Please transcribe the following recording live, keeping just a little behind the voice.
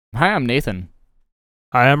Hi, I'm Nathan.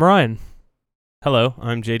 Hi, I'm Ryan. Hello,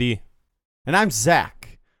 I'm JD. And I'm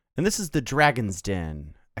Zach, and this is the Dragon's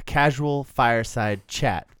Den, a casual fireside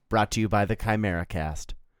chat brought to you by the Chimera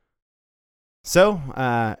Cast. So,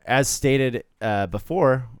 as stated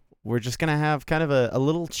before, we're just going to have kind of a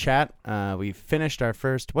little chat. We finished our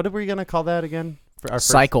first, what are we going to call that again? For our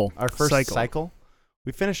Cycle. Our first cycle.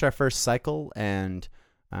 We finished our first cycle, and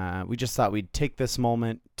we just thought we'd take this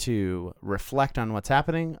moment to reflect on what's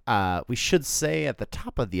happening. We should say at the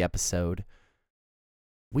top of the episode,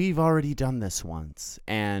 we've already done this once,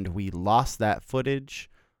 and we lost that footage.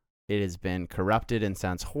 It has been corrupted and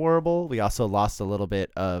sounds horrible. We also lost a little bit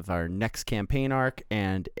of our next campaign arc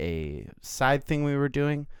and a side thing we were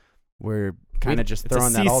doing. We're kind of just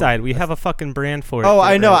throwing that all. Seaside. We have a fucking brand for it. Oh,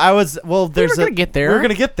 I know. I was We're gonna get there. We're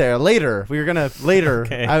gonna get there later. We were gonna later.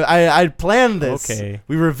 Okay. I planned this. Okay.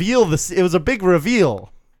 We reveal this. It was a big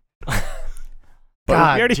reveal. But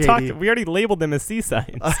God, we already JD. We already labeled them as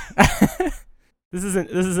seasides. This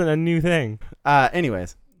isn't a new thing.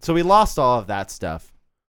 Anyways, so we lost all of that stuff.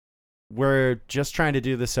 We're just trying to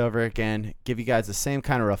do this over again, give you guys the same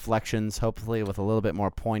kind of reflections, hopefully with a little bit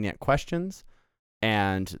more poignant questions,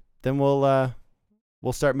 and then we'll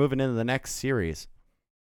start moving into the next series.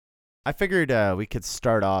 I figured we could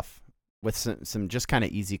start off with some just kind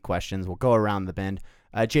of easy questions. We'll go around the bend.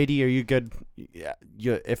 JD, are you good? Yeah,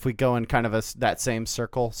 if we go in kind of that same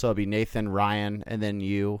circle, so it'll be Nathan, Ryan, and then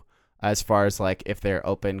you, as far as like if they're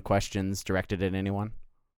open questions directed at anyone.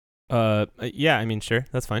 Yeah, I mean, sure,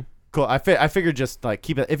 that's fine. Cool. I figured just like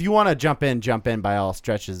keep it. If you want to jump in by all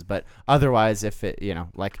stretches. But otherwise, if it,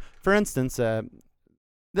 like for instance,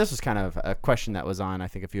 this was kind of a question that was on I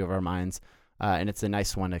think a few of our minds, and it's a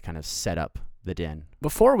nice one to kind of set up the den.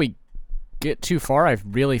 Before we get too far, I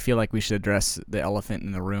really feel like we should address the elephant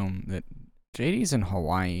in the room that JD's in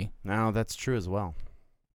Hawaii. No, that's true as well.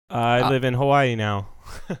 I live in Hawaii now.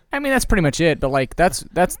 I mean, that's pretty much it. But like, that's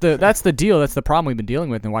the deal. That's the problem we've been dealing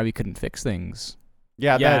with, and why we couldn't fix things.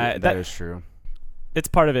 Yeah, Yeah, that is true. It's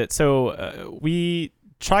part of it. So we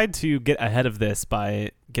tried to get ahead of this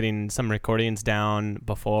by getting some recordings down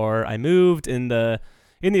before I moved, in the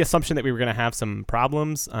assumption that we were going to have some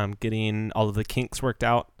problems getting all of the kinks worked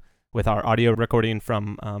out with our audio recording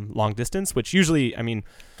from long distance, which usually, I mean,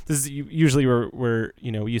 this is usually we're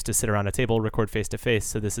we used to sit around a table, record face to face.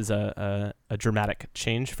 So this is a dramatic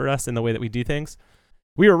change for us in the way that we do things.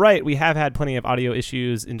 We were right. We have had plenty of audio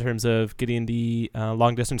issues in terms of getting the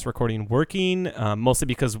long distance recording working, mostly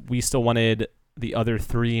because we still wanted the other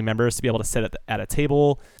three members to be able to sit at a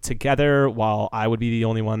table together, while I would be the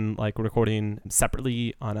only one like recording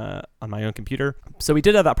separately on my own computer. So we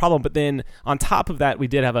did have that problem, but then on top of that, we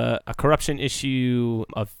did have a corruption issue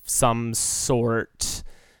of some sort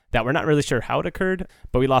that we're not really sure how it occurred,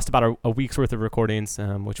 but we lost about a week's worth of recordings,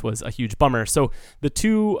 which was a huge bummer. So the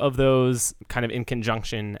two of those kind of in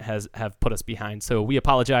conjunction have put us behind. So we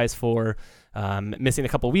apologize for missing a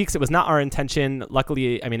couple of weeks. It was not our intention.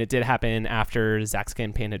 Luckily, I mean, it did happen after Zach's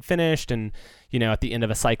campaign had finished and, at the end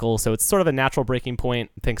of a cycle. So it's sort of a natural breaking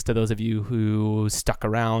point, thanks to those of you who stuck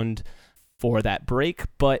around for that break.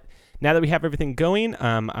 But now that we have everything going,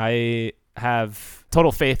 I have total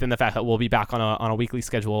faith in the fact that we'll be back on a weekly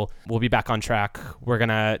schedule. We'll be back on track. We're going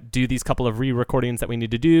to do these couple of re-recordings that we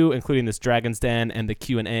need to do, including this Dragon's Den and the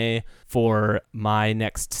Q&A for my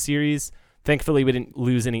next series. Thankfully, we didn't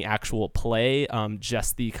lose any actual play,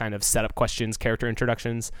 just the kind of setup questions, character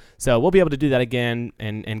introductions. So we'll be able to do that again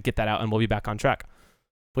and get that out, and we'll be back on track.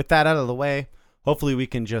 With that out of the way, hopefully we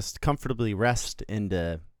can just comfortably rest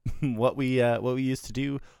into what we used to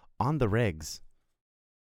do on the regs.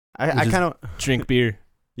 I kind of drink beer.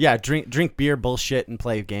 Yeah, drink beer, bullshit, and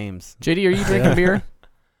play games. JD, are you drinking beer?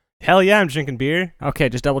 Hell yeah, I'm drinking beer. Okay,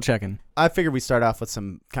 just double checking. I figured we start off with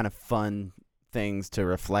some kind of fun things to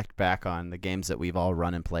reflect back on the games that we've all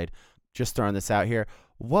run and played. Just throwing this out here.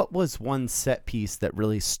 What was one set piece that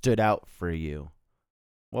really stood out for you?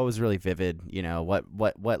 What was really vivid?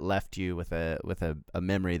 What left you with a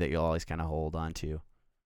memory that you'll always kind of hold on to?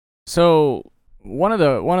 So one of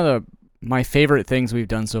the my favorite things we've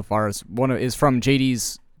done so far is from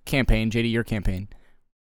JD's campaign, JD, your campaign,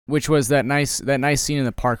 which was that nice scene in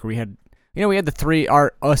the park where we had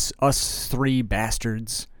us three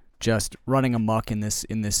bastards just running amok in this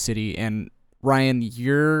city, and Ryan,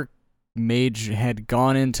 your mage had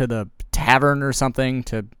gone into the tavern or something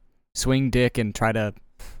to swing dick and try to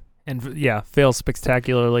fail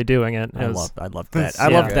spectacularly doing it. I loved that. I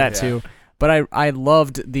loved that too. But I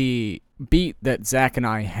loved the beat that Zach and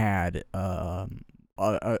I had, a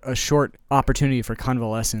short opportunity for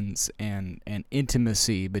convalescence and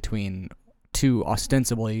intimacy between two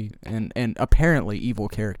ostensibly and apparently evil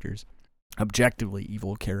characters, objectively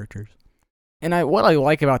evil characters. And what I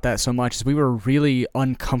like about that so much is we were really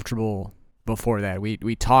uncomfortable before that.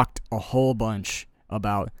 We talked a whole bunch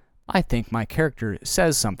about, I think my character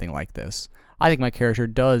says something like this. I think my character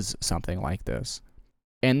does something like this.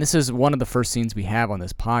 And this is one of the first scenes we have on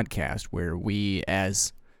this podcast where we,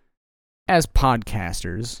 as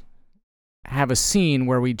podcasters, have a scene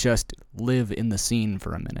where we just live in the scene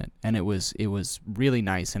for a minute. And it was really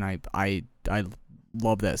nice, and I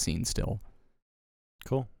love that scene still.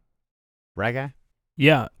 Cool. Right, guy?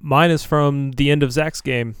 Yeah, mine is from the end of Zach's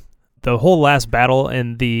game. The whole last battle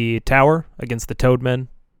in the tower against the Toadmen,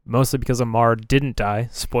 mostly because Amar didn't die.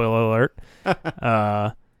 Spoiler alert.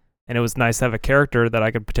 And it was nice to have a character that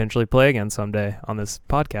I could potentially play again someday on this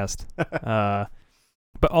podcast.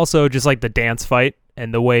 But also just like the dance fight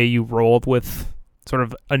and the way you rolled with sort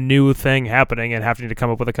of a new thing happening and having to come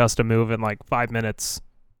up with a custom move in like 5 minutes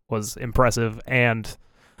was impressive and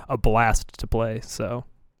a blast to play. So,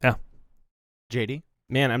 yeah. JD?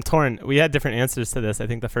 Man, I'm torn. We had different answers to this, I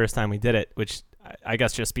think, the first time we did it, which I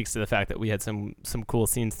guess just speaks to the fact that we had some cool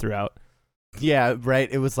scenes throughout. Yeah, right.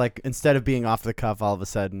 It was like, instead of being off the cuff all of a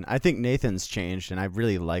sudden, I think Nathan's changed, and I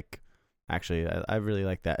really like, actually, I really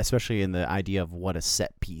like that, especially in the idea of what a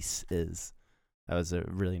set piece is. That was a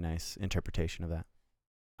really nice interpretation of that.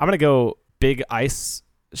 I'm going to go big ice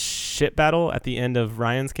ship battle at the end of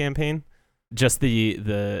Ryan's campaign. Just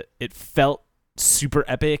it felt super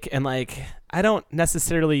epic, and like, I don't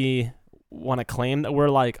necessarily want to claim that we're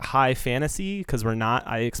like high fantasy, because we're not.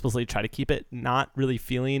 I explicitly try to keep it not really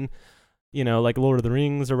feeling, like Lord of the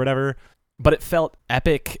Rings or whatever, but it felt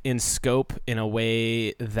epic in scope in a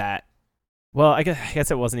way that, well, I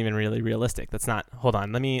guess it wasn't even really realistic. That's not, hold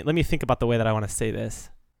on, let me think about the way that I want to say this.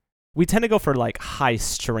 We tend to go for like high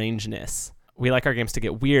strangeness. We like our games to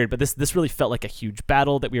get weird, but this really felt like a huge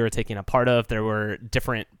battle that we were taking a part of. There were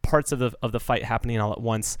different parts of the fight happening all at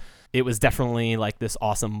once. It was definitely like this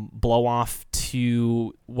awesome blow off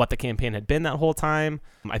to what the campaign had been that whole time.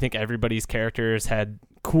 I think everybody's characters had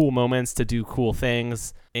cool moments to do cool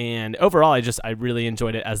things, and overall, I really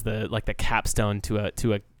enjoyed it as the capstone to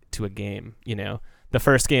a game. The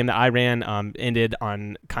first game that I ran ended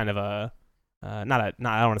on kind of a I don't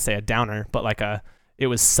want to say a downer, but it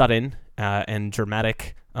was sudden and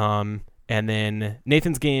dramatic. And then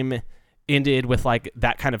Nathan's game ended with like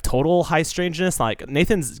that kind of total high strangeness. Like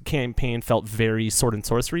Nathan's campaign felt very sword and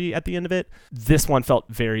sorcery at the end of it. This one felt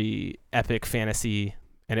very epic fantasy,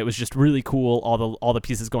 and it was just really cool. All the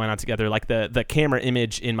pieces going on together, like the camera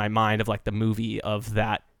image in my mind of like the movie of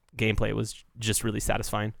that gameplay was just really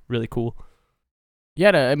satisfying, really cool.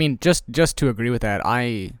 Yeah, just to agree with that,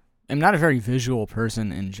 I am not a very visual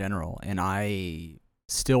person in general, and I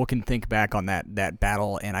still can think back on that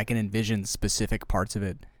battle, and I can envision specific parts of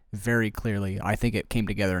it very clearly. I think it came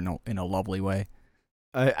together in a lovely way.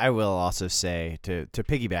 I will also say, to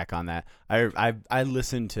piggyback on that, I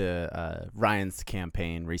listened to Ryan's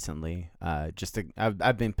campaign recently.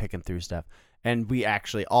 I've been picking through stuff, and we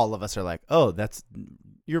actually, all of us are like, oh,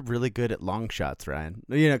 you're really good at long shots, Ryan.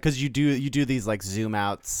 Because you do these like zoom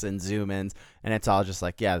outs and zoom ins, and it's all just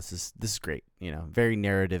like, yeah, this is great. Very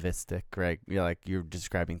narrativistic, right? You're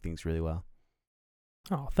describing things really well.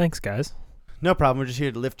 Oh, thanks, guys. No problem. We're just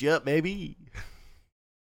here to lift you up, baby.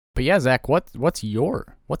 But yeah, Zach, what's your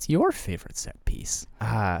favorite set piece?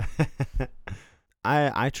 I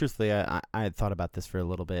truthfully, I had thought about this for a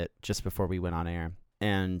little bit just before we went on air,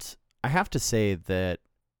 and I have to say that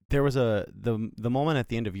there was the moment at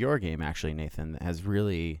the end of your game, actually, Nathan, that has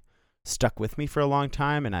really stuck with me for a long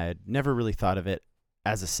time, and I had never really thought of it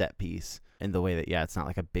as a set piece in the way that, yeah, it's not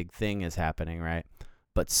like a big thing is happening, right?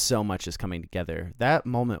 But so much is coming together. That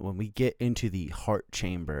moment when we get into the heart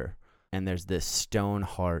chamber, and there's this stone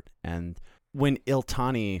heart, and when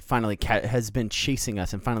Iltani finally has been chasing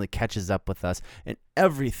us and finally catches up with us, and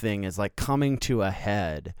everything is like coming to a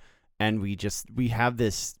head, and we have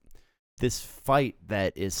this fight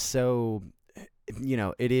that is so,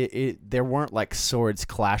 there weren't like swords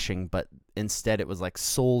clashing, but instead it was like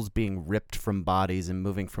souls being ripped from bodies and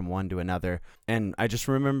moving from one to another. And I just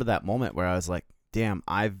remember that moment where I was like, damn,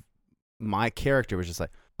 my character was just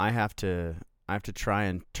like, I have to try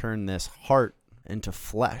and turn this heart into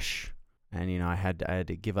flesh, and I had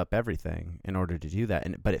to give up everything in order to do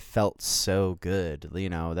that. But it felt so good,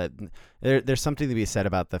 that there's something to be said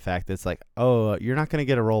about the fact that it's like, oh, you're not gonna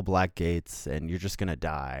get a roll black gates, and you're just gonna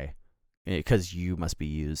die because you must be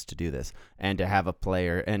used to do this, and to have a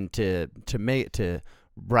player and to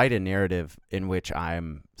write a narrative in which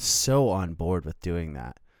I'm so on board with doing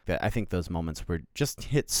that. I think those moments were just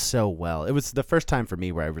hit so well. It was the first time for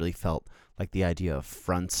me where I really felt like the idea of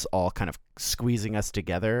fronts all kind of squeezing us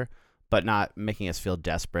together, but not making us feel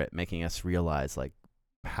desperate, making us realize like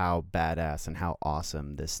how badass and how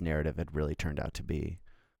awesome this narrative had really turned out to be.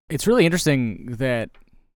 It's really interesting that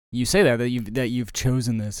you say that you've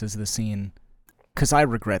chosen this as the scene, because I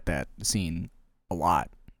regret that scene a lot.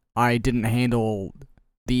 I didn't handle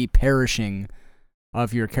the perishing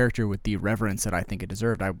of your character with the reverence that I think it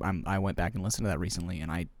deserved. I went back and listened to that recently,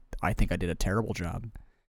 and I think I did a terrible job.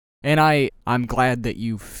 And I'm glad that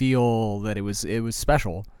you feel that it was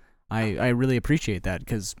special. I really appreciate that,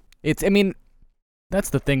 because that's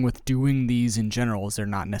the thing with doing these in general, is they're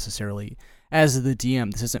not necessarily, as the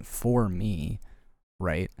DM, this isn't for me,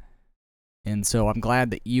 right? And so I'm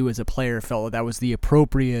glad that you as a player felt that was the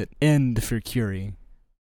appropriate end for Curie.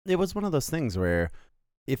 It was one of those things where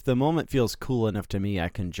if the moment feels cool enough to me, I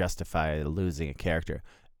can justify losing a character.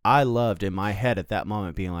 I loved in my head at that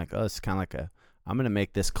moment being like, oh, it's kind of like I'm going to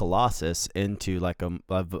make this Colossus into like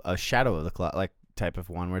a Shadow of the Colossus, like type of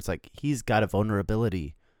one where it's like, he's got a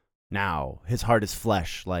vulnerability now. His heart is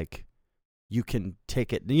flesh. Like, you can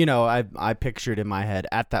take it. You know, I pictured in my head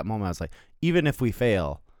at that moment, I was like, even if we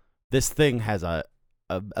fail, this thing has a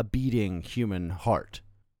beating human heart,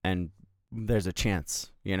 and there's a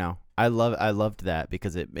chance, you know. I loved that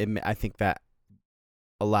because I think that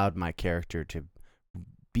allowed my character to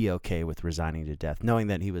be okay with resigning to death, knowing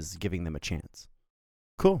that he was giving them a chance.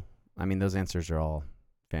 Cool. I mean, those answers are all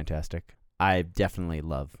fantastic. I definitely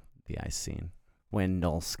love the ice scene when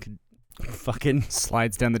Nulsk fucking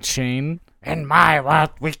Slides down the chain. in my world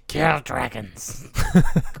we kill dragons.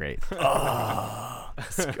 Great.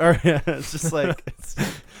 It's just like it's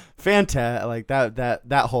fantastic. Like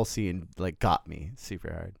that whole scene like got me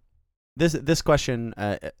super hard. This question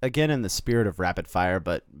again in the spirit of rapid fire,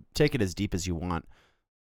 but take it as deep as you want.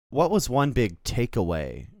 What was one big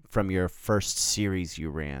takeaway from your first series you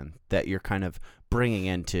ran that you're kind of bringing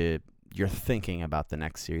into your thinking about the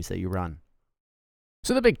next series that you run?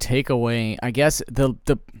 So the big takeaway, I guess,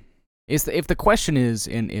 if the question is,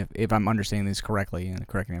 and if I'm understanding this correctly, and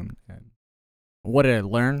correcting him, what did I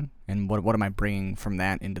learn, and what am I bringing from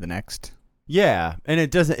that into the next? Yeah, and it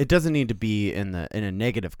doesn't need to be in a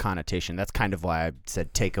negative connotation. That's kind of why I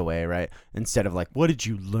said takeaway, right? Instead of like, what did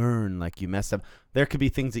you learn? Like you messed up. There could be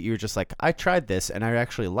things that you're just like, I tried this and I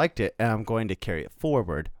actually liked it, and I'm going to carry it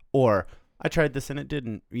forward. Or I tried this and it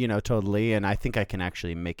didn't, totally, and I think I can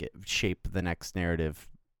actually make it shape the next narrative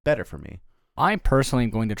better for me. I personally am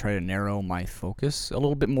going to try to narrow my focus a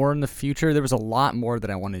little bit more in the future. There was a lot more that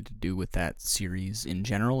I wanted to do with that series in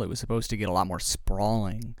general. It was supposed to get a lot more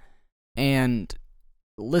sprawling. And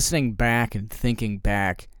listening back and thinking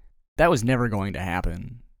back, that was never going to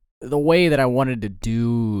happen. The way that I wanted to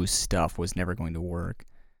do stuff was never going to work.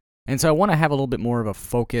 And so I want to have a little bit more of a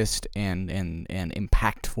focused and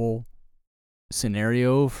impactful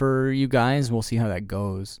scenario for you guys. We'll see how that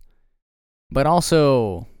goes. But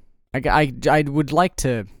also, I would like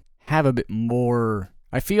to have a bit more.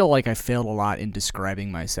 I feel like I failed a lot in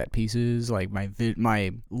describing my set pieces, like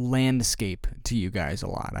my landscape to you guys a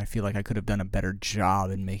lot. I feel like I could have done a better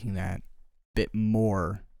job in making that bit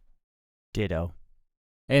more. Ditto.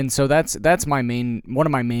 And so that's one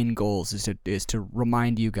of my main goals is to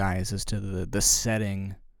remind you guys as to the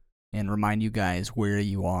setting and remind you guys where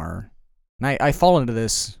you are. And I fall into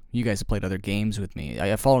this. You guys have played other games with me.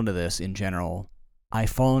 I fall into this in general. I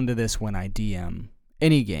fall into this when I DM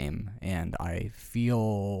any game, and I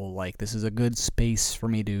feel like this is a good space for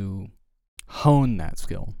me to hone that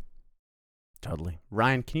skill. Totally.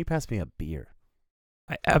 Ryan, can you pass me a beer?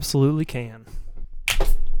 I absolutely can.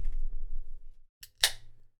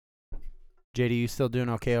 JD, you still doing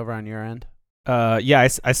okay over on your end? Yeah,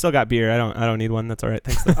 I still got beer. I don't need one. That's all right.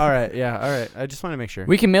 Thanks. All right. Yeah. All right. I just want to make sure.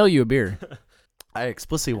 We can mail you a beer. I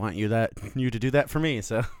explicitly want you to do that for me.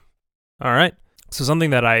 So. All right. So something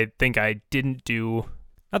that I think I didn't do,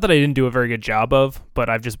 not that I didn't do a very good job of, but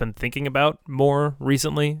I've just been thinking about more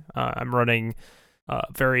recently. I'm running a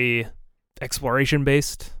very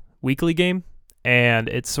exploration-based weekly game, and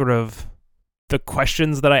it's sort of the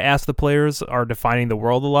questions that I ask the players are defining the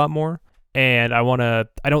world a lot more. And I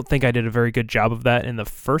don't think I did a very good job of that in the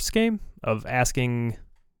first game, of asking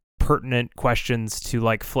pertinent questions to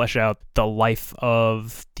like flesh out the life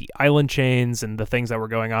of the island chains and the things that were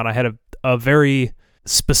going on. I had a very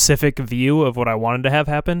specific view of what I wanted to have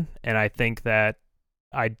happen, and I think that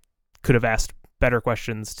I could have asked better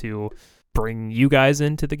questions to bring you guys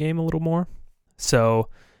into the game a little more. So,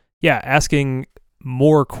 yeah, asking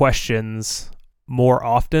more questions more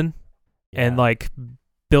often and like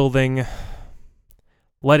building,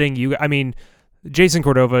 letting you, I mean, Jason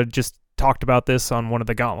Cordova just talked about this on one of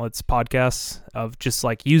the Gauntlets podcasts of just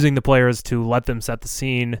like using the players to let them set the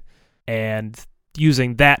scene and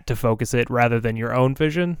using that to focus it rather than your own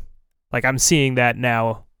vision. Like I'm seeing that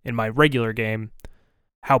now in my regular game,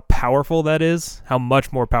 how powerful that is, how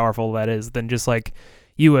much more powerful that is than just like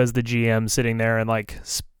you as the GM sitting there and like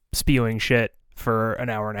spewing shit for an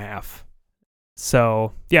hour and a half.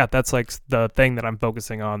 So yeah, that's like the thing that I'm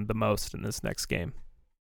focusing on the most in this next game.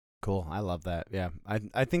 Cool. I love that. Yeah.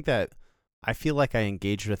 I think that I feel like I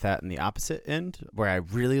engaged with that in the opposite end where I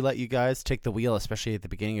really let you guys take the wheel, especially at the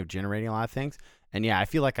beginning of generating a lot of things. And yeah, I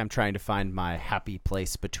feel like I'm trying to find my happy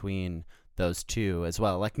place between those two as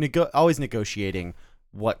well. Like always negotiating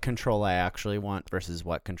what control I actually want versus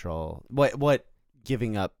what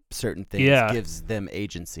giving up certain things gives them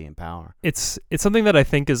agency and power. It's something that I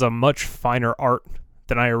think is a much finer art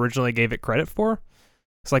than I originally gave it credit for.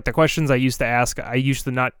 It's like the questions I used to ask, I used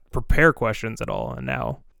to not prepare questions at all, and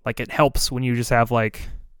now like it helps when you just have like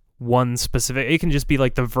one specific, it can just be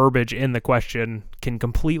like the verbiage in the question can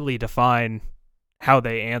completely define how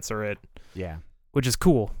they answer it. Yeah. Which is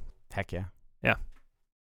cool. Heck yeah. Yeah.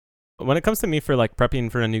 When it comes to me for like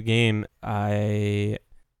prepping for a new game, I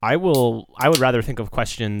would rather think of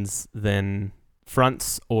questions than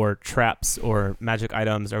fronts or traps or magic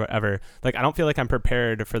items or whatever. Like I don't feel like I'm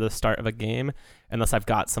prepared for the start of a game unless I've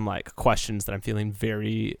got some like questions that I'm feeling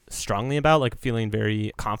very strongly about, like feeling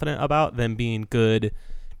very confident about, them being good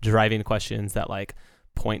driving questions that like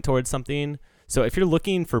point towards something. So if you're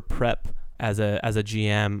looking for prep as a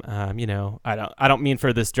GM, I don't mean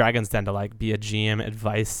for this Dragon's Den to like be a GM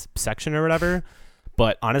advice section or whatever.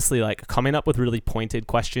 But honestly, like coming up with really pointed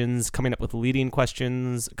questions, coming up with leading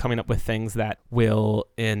questions, coming up with things that will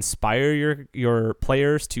inspire your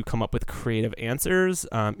players to come up with creative answers.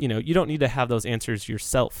 You don't need to have those answers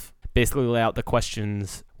yourself. Basically lay out the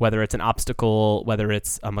questions, whether it's an obstacle, whether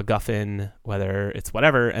it's a MacGuffin, whether it's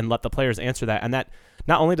whatever, and let the players answer that. And that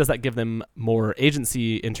not only does that give them more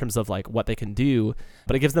agency in terms of like what they can do,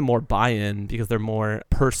 but it gives them more buy-in because they're more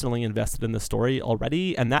personally invested in the story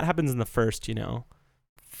already. And that happens in the first,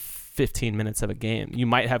 15 minutes of a game. You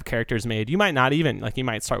might have characters made. You might not even, like you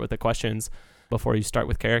might start with the questions before you start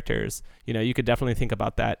with characters. You could definitely think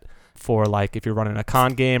about that for like if you're running a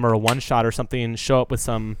con game or a one-shot or something, show up with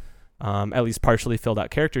some at least partially filled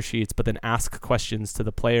out character sheets, but then ask questions to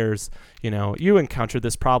the players. You encountered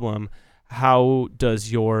this problem. How does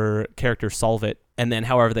your character solve it? And then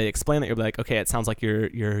however they explain it, you'll be like, okay, it sounds like you're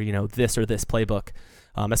this or this playbook,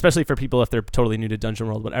 especially for people if they're totally new to Dungeon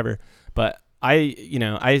World, whatever. But I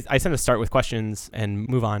tend to start with questions and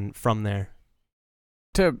move on from there.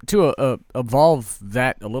 To evolve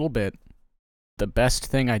that a little bit, the best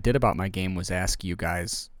thing I did about my game was ask you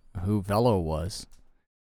guys who Velo was.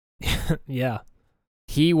 Yeah.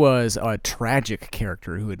 He was a tragic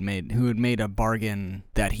character who had made a bargain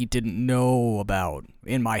that he didn't know about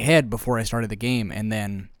in my head before I started the game, and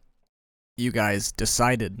then you guys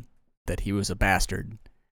decided that he was a bastard.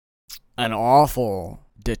 An awful,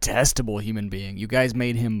 detestable human being. You guys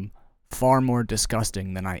made him far more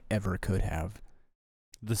disgusting than I ever could have.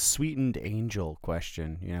 The sweetened angel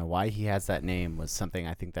question, why he has that name was something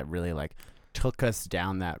I think that really like took us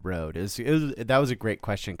down that road. That was a great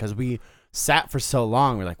question because we sat for so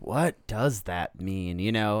long. We're like, what does that mean?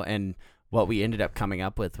 And what we ended up coming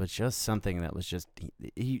up with was just something that was just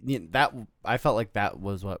that I felt like that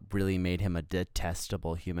was what really made him a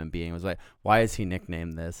detestable human being. It was like, why is he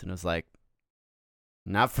nicknamed this? And it was like,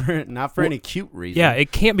 not for any cute reason. Yeah,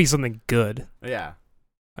 it can't be something good. Yeah.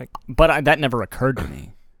 But that never occurred to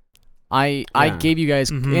me. I gave you guys,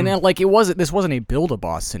 and this wasn't a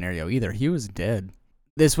build-a-boss scenario either. He was dead.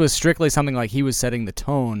 This was strictly something like he was setting the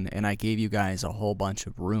tone, and I gave you guys a whole bunch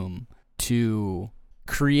of room to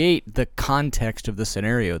create the context of the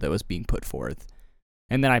scenario that was being put forth.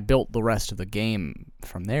 And then I built the rest of the game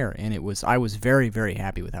from there, and I was very, very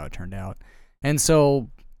happy with how it turned out. And so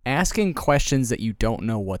asking questions that you don't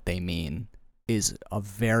know what they mean is a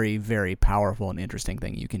very, very powerful and interesting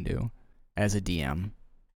thing you can do as a DM.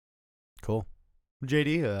 Cool.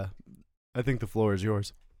 JD, I think the floor is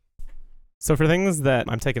yours. So for things that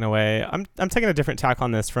I'm taking away, I'm taking a different tack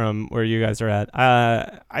on this from where you guys are at.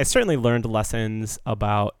 I certainly learned lessons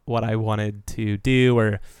about what I wanted to do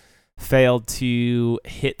or failed to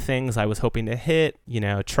hit things I was hoping to hit,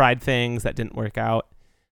 tried things that didn't work out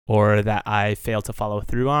or that I failed to follow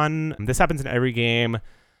through on. This happens in every game.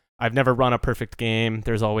 I've never run a perfect game.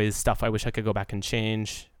 There's always stuff I wish I could go back and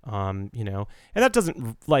change, and that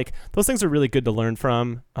doesn't those things are really good to learn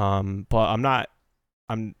from. But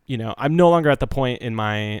I'm no longer at the point in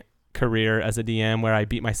my career as a DM where I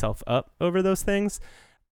beat myself up over those things.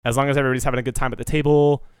 as long as everybody's having a good time at the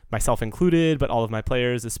table, myself included, but all of my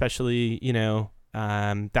players especially,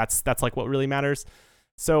 that's like what really matters.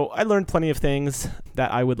 So I learned plenty of things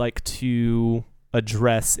that I would like to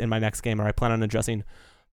address in my next game, or I plan on addressing.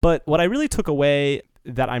 But what I really took away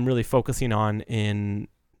that I'm really focusing on in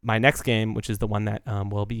my next game, which is the one that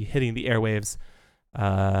will be hitting the airwaves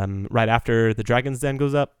right after the Dragon's Den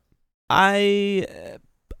goes up, I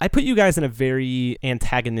put you guys in a very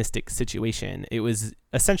antagonistic situation. It was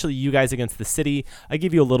essentially you guys against the city. I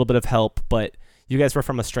gave you a little bit of help, but you guys were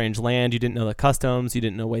from a strange land. You didn't know the customs. You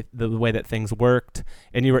didn't know the way that things worked,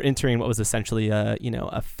 and you were entering what was essentially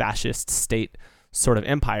a fascist state sort of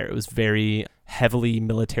empire. It was very heavily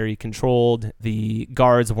military controlled. The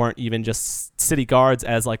guards weren't even just city guards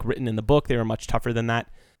as like written in the book. They were much tougher than that.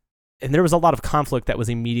 And there was a lot of conflict that was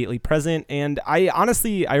immediately present. And I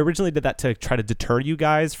originally did that to try to deter you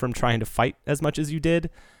guys from trying to fight as much as you did.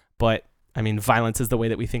 But I mean, violence is the way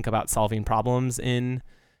that we think about solving problems in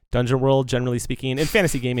Dungeon World, generally speaking, and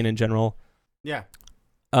fantasy gaming in general. Yeah.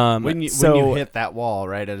 When you hit that wall,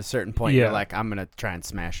 right, at a certain point, you're like, I'm going to try and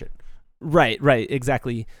smash it. Right,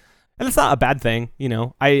 exactly. And it's not a bad thing,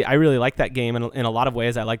 I really liked that game in a lot of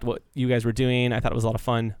ways. I liked what you guys were doing. I thought it was a lot of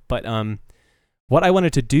fun. But what I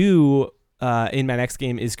wanted to do in my next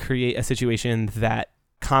game is create a situation that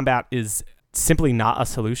combat is simply not a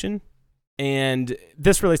solution. And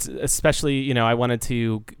this relates especially, I wanted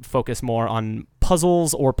to focus more on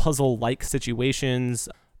puzzles or puzzle-like situations,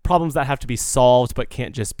 problems that have to be solved but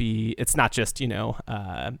can't just be, it's not just,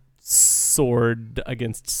 sword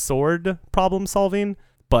against sword problem solving,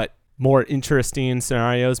 but more interesting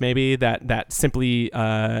scenarios maybe that simply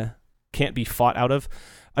can't be fought out of.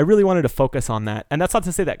 I really wanted to focus on that. And that's not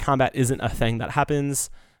to say that combat isn't a thing that happens.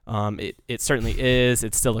 It certainly is.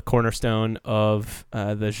 It's still a cornerstone of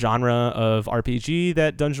the genre of RPG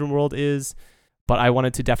that Dungeon World is. But I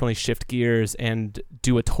wanted to definitely shift gears and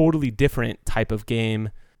do a totally different type of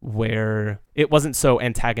game where it wasn't so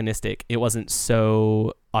antagonistic. It wasn't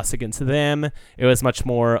so us against them. It was much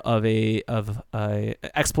more of a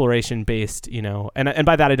exploration based, and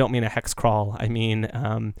by that I don't mean a hex crawl. I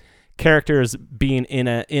mean characters being in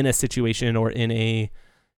a situation or in a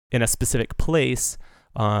specific place,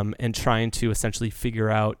 and trying to essentially figure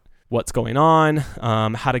out what's going on,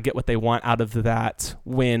 how to get what they want out of that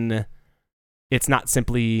when it's not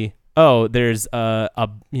simply, oh, there's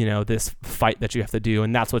this fight that you have to do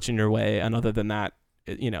and that's what's in your way, and other than that,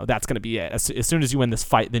 that's going to be it. As soon as you win this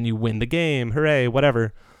fight, then you win the game. Hooray,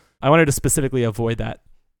 whatever. I wanted to specifically avoid that.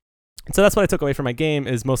 So that's what I took away from my game,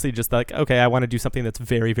 is mostly just like, okay, I want to do something that's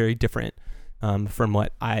very, very different from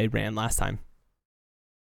what I ran last time.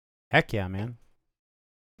 Heck yeah, man.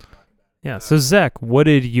 Yeah, so Zach, what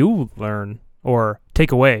did you learn or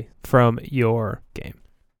take away from your game?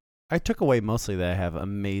 I took away mostly that I have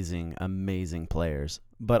amazing, amazing players,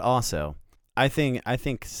 but also I think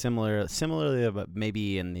similarly, but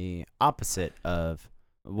maybe in the opposite of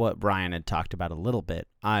what Brian had talked about a little bit,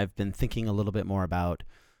 I've been thinking a little bit more about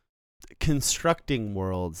constructing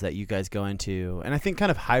worlds that you guys go into, and I think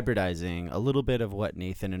kind of hybridizing a little bit of what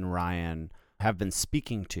Nathan and Ryan have been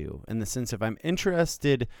speaking to, in the sense of I'm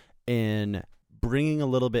interested in bringing a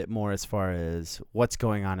little bit more as far as what's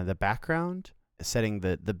going on in the background, setting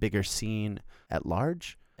the bigger scene at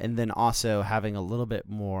large, and then also having a little bit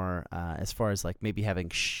more as far as like maybe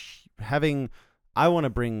having I want to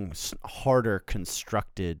bring harder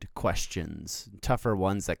constructed questions, tougher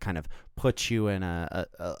ones that kind of put you in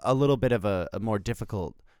a little bit of a more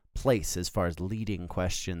difficult place as far as leading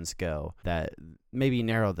questions go, that maybe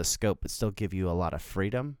narrow the scope but still give you a lot of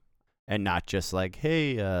freedom, and not just like,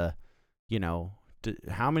 hey,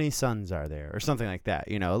 how many suns are there or something like that.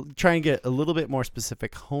 Try and get a little bit more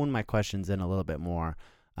specific, hone my questions in a little bit more,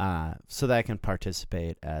 so that I can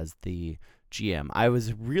participate as the GM. I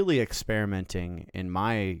was really experimenting in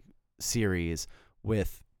my series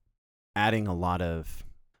with adding a lot of,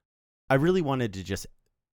 I really wanted to just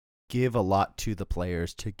give a lot to the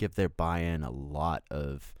players to give their buy-in a lot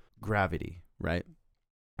of gravity, right?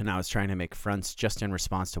 And I was trying to make fronts just in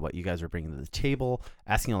response to what you guys were bringing to the table,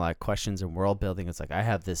 asking a lot of questions and world building. It's like, I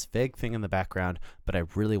have this vague thing in the background, but I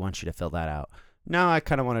really want you to fill that out. Now I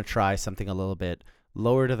kind of want to try something a little bit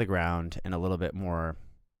lower to the ground and a little bit more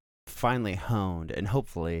finely honed, and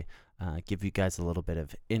hopefully give you guys a little bit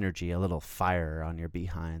of energy, a little fire on your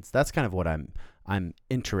behinds. That's kind of what I'm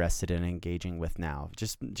interested in engaging with now.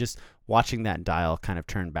 Just watching that dial kind of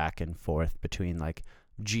turn back and forth between like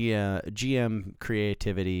GM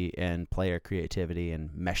creativity and player creativity,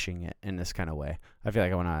 and meshing it in this kind of way. I feel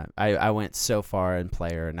like I went so far in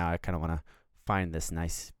player, and now I kind of want to find this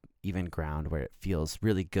nice even ground where it feels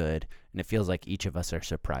really good and it feels like each of us are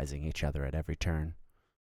surprising each other at every turn.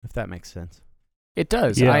 If that makes sense. It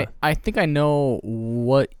does. Yeah. I think I know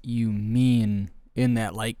what you mean in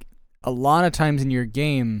that, like, a lot of times in your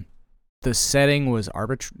game, the setting was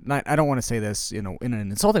arbitrary. I don't want to say this, in an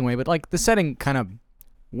insulting way, but like the setting kind of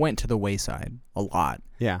went to the wayside a lot.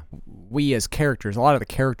 Yeah. We as characters, a lot of the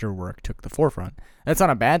character work took the forefront. That's not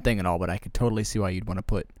a bad thing at all, but I could totally see why you'd want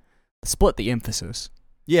to split the emphasis.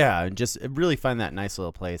 Yeah, and just really find that nice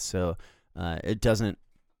little place so it doesn't,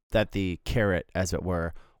 that the carrot, as it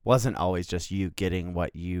were, wasn't always just you getting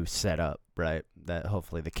what you set up, right? That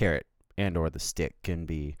hopefully the carrot and or the stick can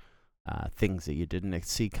be things that you didn't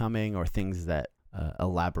see coming, or things that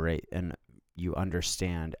elaborate and you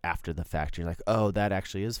understand after the fact. You're like, oh, that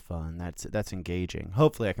actually is fun. That's engaging.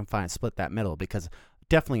 Hopefully I can split that middle, because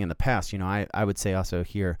definitely in the past, I would say also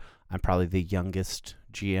here, I'm probably the youngest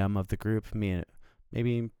GM of the group.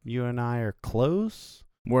 Maybe you and I are close.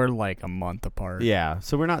 We're like a month apart. Yeah,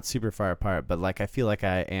 so we're not super far apart, but like I feel like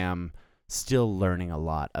I am still learning a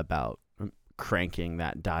lot about cranking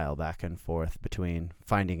that dial back and forth between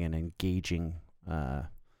finding an engaging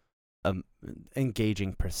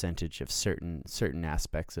percentage of certain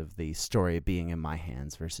aspects of the story being in my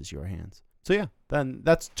hands versus your hands. So yeah, then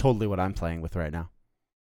that's totally what I'm playing with right now.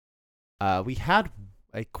 We had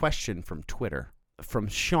a question from Twitter from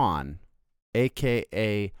Sean,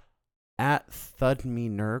 aka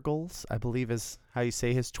 @ThudMeNurgles, I believe is how you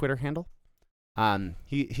say his Twitter handle.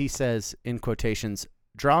 He says, in quotations,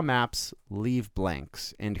 "Draw maps, leave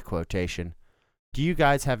blanks," end quotation. Do you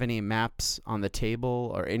guys have any maps on the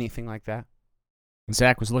table or anything like that?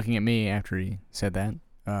 Zach was looking at me after he said that.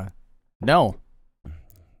 No.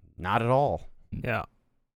 Not at all. Yeah.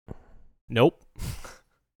 Nope.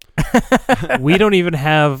 We don't even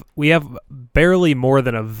have, we have barely more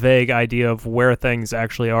than a vague idea of where things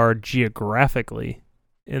actually are geographically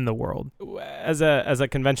in the world. As a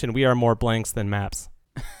convention, we are more blanks than maps.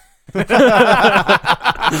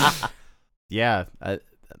 Yeah, I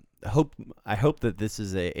hope that this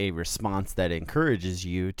is a response that encourages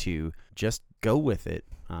you to just go with it.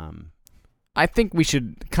 I think we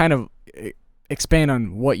should kind of expand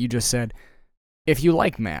on what you just said. If you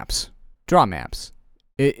like maps, draw maps.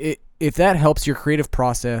 If that helps your creative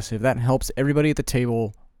process, if that helps everybody at the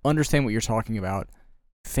table understand what you're talking about,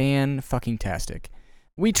 fan-fucking-tastic.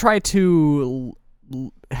 We try to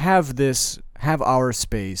have our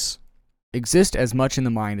space exist as much in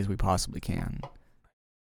the mind as we possibly can.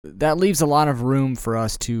 That leaves a lot of room for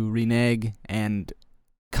us to renege and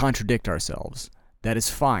contradict ourselves. That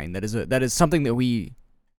is fine. That is something that we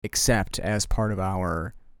accept as part of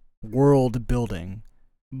our world building.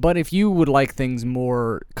 But if you would like things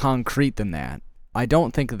more concrete than that, I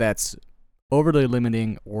don't think that's overly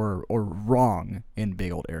limiting or wrong, in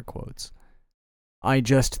big old air quotes. I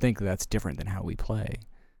just think that's different than how we play.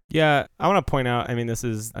 Yeah, I want to point out, I mean, this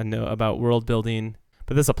is a note about world building,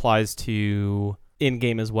 but this applies to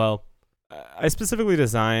in-game as well. I specifically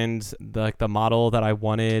designed the model that I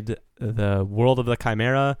wanted the world of the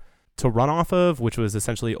Chimera to run off of, which was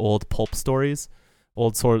essentially old pulp stories,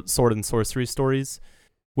 old sword and sorcery stories,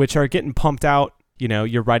 which are getting pumped out.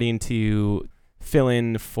 You're writing to fill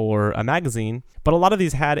in for a magazine, but a lot of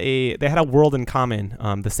these had a world in common.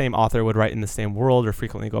 The same author would write in the same world or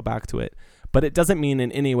frequently go back to it. But it doesn't mean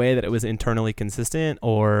in any way that it was internally consistent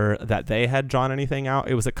or that they had drawn anything out.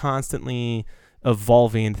 It was a constantly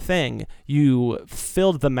evolving thing. You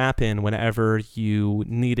filled the map in whenever you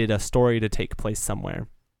needed a story to take place somewhere.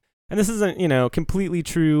 And this isn't, completely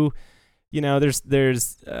true.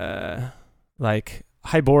 There's like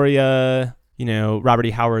Hyboria, Robert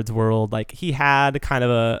E. Howard's world. Like, he had kind of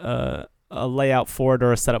a layout for it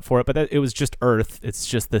or a setup for it, but it was just Earth. It's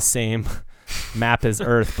just the same map as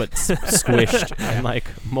Earth, but squished and like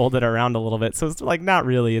molded around a little bit. So it's like not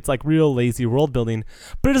really. It's like real lazy world building,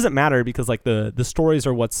 but it doesn't matter because like the stories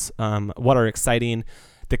are what are exciting,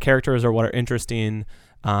 the characters are what are interesting.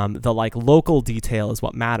 The like local detail is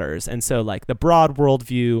what matters. And so like the broad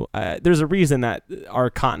worldview, there's a reason that our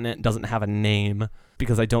continent doesn't have a name,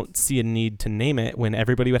 because I don't see a need to name it when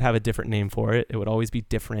everybody would have a different name for it. It would always be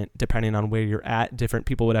different depending on where you're at. Different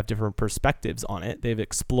people would have different perspectives on it. They've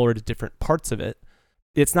explored different parts of it.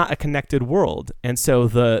 It's not a connected world. And so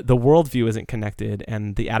the worldview isn't connected,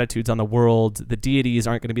 and the attitudes on the world, the deities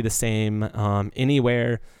aren't going to be the same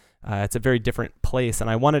anywhere. It's a very different place, and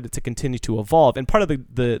I wanted it to continue to evolve. And part of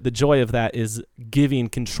the joy of that is giving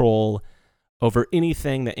control over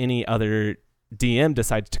anything that any other DM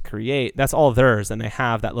decides to create. That's all theirs, and they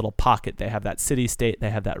have that little pocket. They have that city-state, they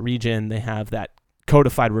have that region, they have that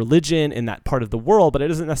codified religion in that part of the world, but it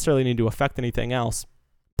doesn't necessarily need to affect anything else.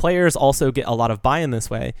 Players also get a lot of buy-in this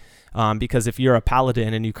way, because if you're a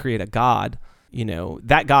paladin and you create a god,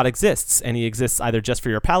 that god exists, and he exists either just for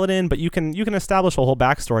your paladin, but you can establish a whole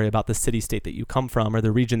backstory about the city-state that you come from or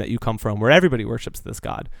the region that you come from where everybody worships this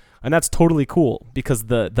god. And that's totally cool because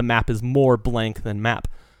the map is more blank than map.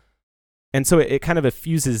 And so it kind of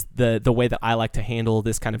effuses the way that I like to handle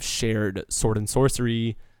this kind of shared sword and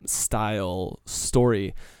sorcery style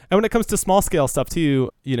story. And when it comes to small scale stuff too,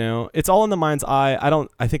 it's all in the mind's eye.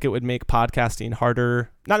 I think it would make podcasting harder,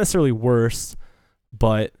 not necessarily worse,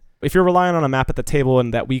 but if you're relying on a map at the table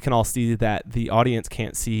and that we can all see that the audience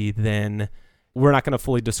can't see, then we're not going to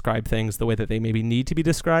fully describe things the way that they maybe need to be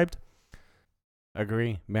described.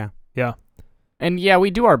 Agree. Yeah. Yeah. And yeah,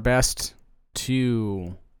 we do our best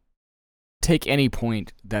to take any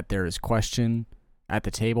point that there is question at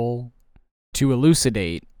the table to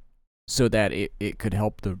elucidate so that it could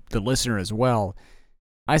help the listener as well.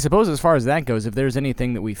 I suppose as far as that goes, if there's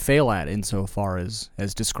anything that we fail at insofar as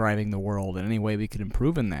describing the world and any way we could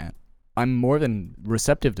improve in that, I'm more than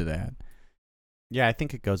receptive to that. Yeah, I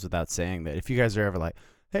think it goes without saying that if you guys are ever like,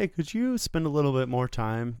 hey, could you spend a little bit more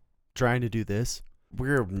time trying to do this?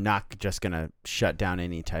 We're not just going to shut down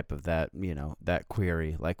any type of that, that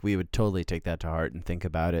query. Like, we would totally take that to heart and think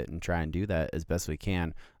about it and try and do that as best we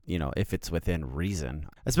can, if it's within reason.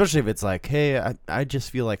 Especially if it's like, hey, I just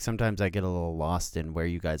feel like sometimes I get a little lost in where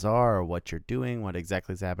you guys are or what you're doing, what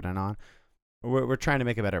exactly is happening on. We're trying to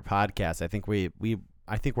make a better podcast. I think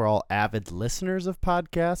I think we're all avid listeners of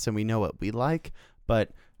podcasts and we know what we like,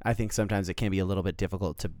 but I think sometimes it can be a little bit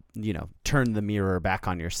difficult to, turn the mirror back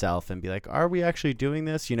on yourself and be like, are we actually doing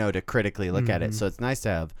this? To critically look at it. So it's nice to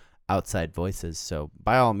have outside voices. So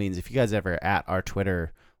by all means, if you guys ever at our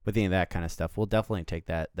Twitter with any of that kind of stuff, we'll definitely take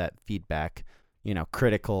that feedback,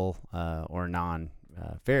 critical or non,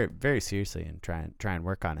 very, very seriously and try and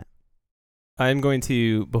work on it. I'm going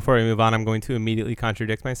to, before we move on, I'm going to immediately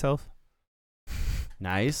contradict myself.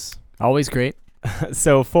 Nice. Always great.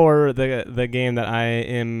 So for the game that I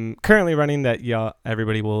am currently running that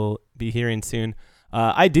everybody will be hearing soon,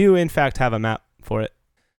 I do in fact have a map for it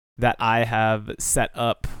that I have set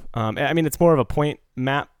up. It's more of a point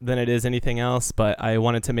map than it is anything else, but I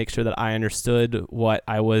wanted to make sure that I understood what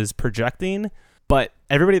I was projecting. But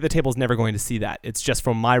everybody at the table is never going to see that. It's just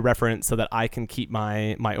from my reference so that I can keep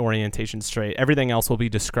my orientation straight. Everything else will be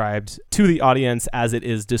described to the audience as it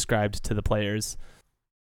is described to the players.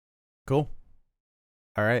 Cool.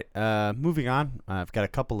 All right, moving on. I've got a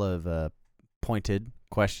couple of pointed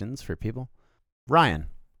questions for people. Ryan,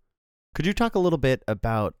 could you talk a little bit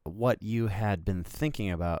about what you had been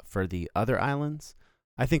thinking about for the other islands?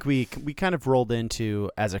 I think we kind of rolled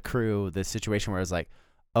into, as a crew, the situation where it was like,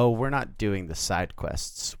 oh, we're not doing the side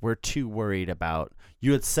quests. We're too worried about...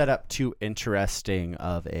 You had set up too interesting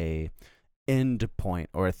of a end point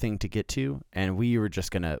or a thing to get to, and we were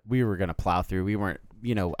gonna plow through. We weren't,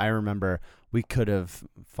 I remember we could have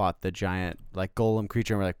fought the giant golem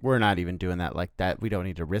creature, and we're like, we're not even doing that like that. We don't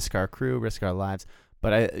need to risk our crew, risk our lives.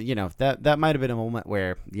 But that might have been a moment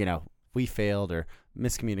where we failed or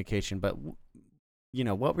miscommunication. But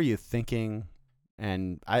what were you thinking?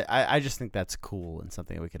 And I just think that's cool and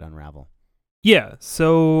something that we could unravel. Yeah,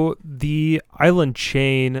 so the island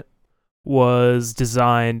chain was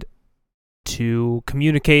designed to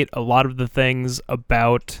communicate a lot of the things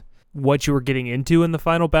about what you were getting into in the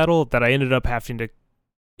final battle that I ended up having to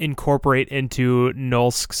incorporate into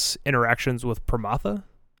Nulsk's interactions with Pramatha.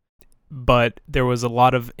 But there was a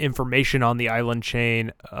lot of information on the island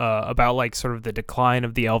chain about sort of the decline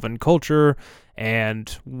of the elven culture and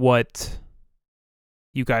what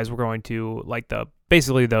you guys were going to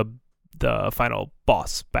basically the final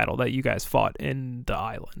boss battle that you guys fought in the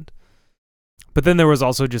island. But then there was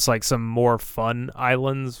also just some more fun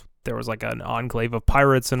islands. There was an enclave of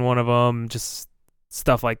pirates in one of them, just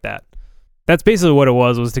stuff like that. That's basically what it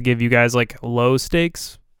was to give you guys low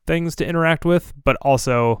stakes things to interact with, but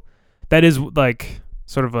also that is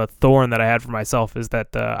sort of a thorn that I had for myself is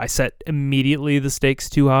that I set immediately the stakes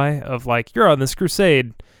too high of you're on this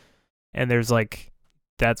crusade and there's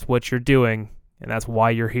that's what you're doing and that's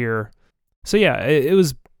why you're here. So yeah, it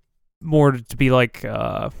was more to be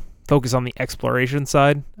focus on the exploration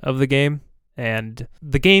side of the game, and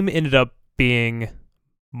the game ended up being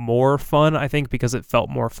more fun, I think, because it felt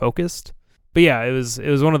more focused. But yeah, it was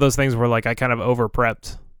one of those things where I kind of over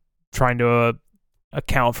prepped trying to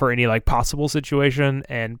account for any possible situation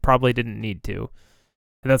and probably didn't need to.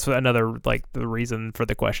 And that's another the reason for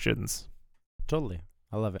the questions. Totally.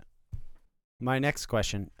 I love it. My next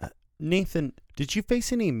question, Nathan, did you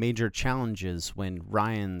face any major challenges when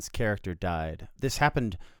Ryan's character died? This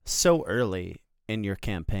happened so early in your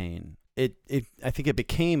campaign, I think it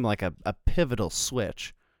became like a pivotal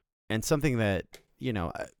switch, and something that,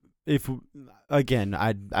 if again,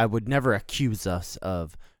 I would never accuse us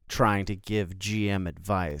of trying to give GM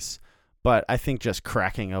advice, but I think just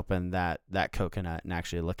cracking open that coconut and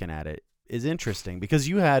actually looking at it is interesting, because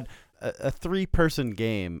you had a 3-person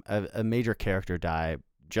game, a major character die,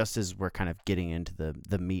 just as we're kind of getting into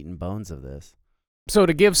the meat and bones of this. So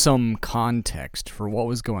to give some context for what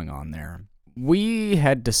was going on there, we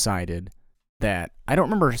had decided that, I don't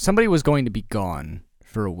remember, somebody was going to be gone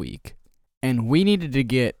for a week, and we needed to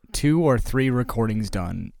get 2 or 3 recordings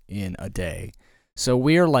done in a day. So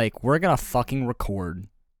we're like, we're going to fucking record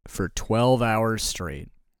for 12 hours straight.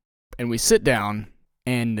 And we sit down,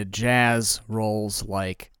 and the jazz rolls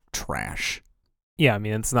like trash. Yeah, I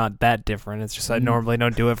mean, it's not that different. It's just I normally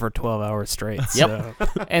don't do it for 12 hours straight. Yep.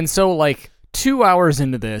 So. And so, like, 2 hours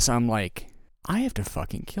into this, I'm like, I have to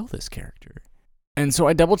fucking kill this character. And so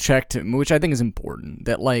I double-checked, which I think is important,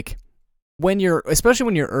 that, like, especially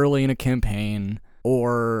when you're early in a campaign,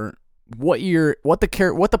 or what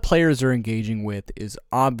the players are engaging with is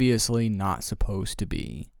obviously not supposed to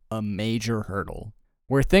be a major hurdle,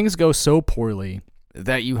 where things go so poorly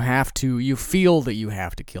that you feel that you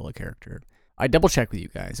have to kill a character. I double-checked with you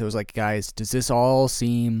guys. I was like, guys, does this all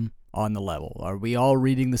seem on the level? Are we all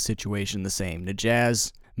reading the situation the same?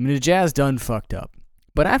 Najaz done fucked up.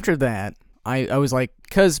 But after that, I was like,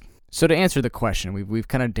 so to answer the question, we've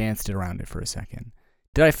kind of danced around it for a second.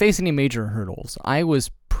 Did I face any major hurdles? I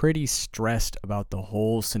was pretty stressed about the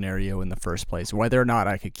whole scenario in the first place, whether or not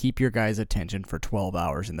I could keep your guys' attention for 12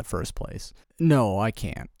 hours in the first place. No, I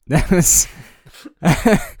can't. That was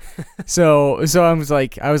so I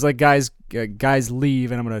was like, guys,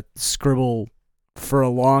 leave, and I'm gonna scribble for a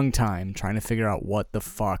long time trying to figure out what the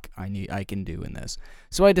fuck I can do in this.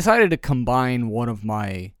 So I decided to combine one of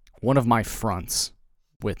my fronts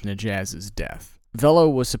with Najaz's death. Velo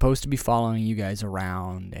was supposed to be following you guys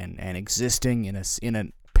around and existing in a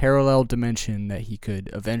parallel dimension that he could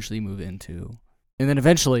eventually move into, and then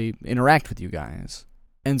eventually interact with you guys.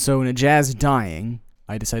 And so Najaz dying,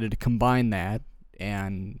 I decided to combine that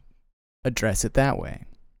and address it that way.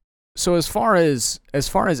 So as far as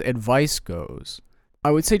advice goes,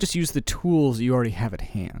 I would say just use the tools you already have at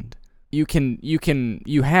hand. You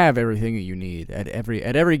have everything that you need at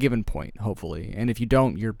every given point, hopefully. And if you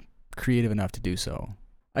don't, you're creative enough to do so.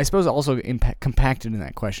 I suppose also compacted in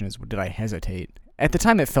that question is, did I hesitate? At the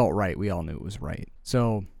time it felt right. We all knew it was right.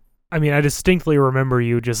 So, I mean, I distinctly remember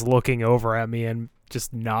you just looking over at me and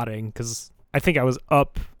just nodding, because I think I was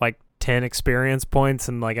up like 10 experience points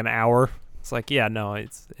in like an hour. It's like, yeah, no,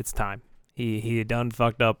 it's time. He done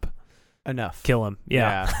fucked up. Enough. Kill him.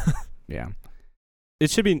 Yeah. yeah. It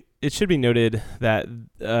should be noted that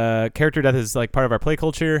character death is like part of our play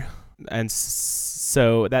culture, and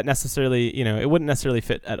so that necessarily, it wouldn't necessarily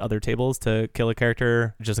fit at other tables to kill a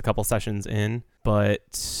character just a couple sessions in.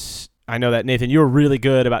 But I know that, Nathan, you were really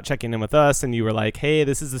good about checking in with us, and you were like, hey,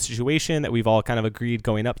 this is the situation that we've all kind of agreed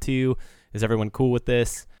going up to. Is everyone cool with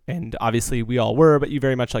this? And obviously we all were, but you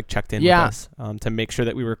very much like checked in with us to make sure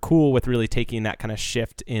that we were cool with really taking that kind of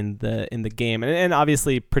shift in the game, and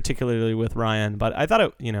obviously particularly with Ryan. But I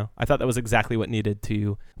thought that was exactly what you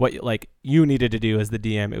needed to do as the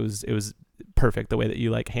DM. It was perfect the way that you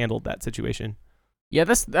like handled that situation. Yeah,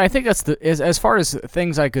 I think that's as far as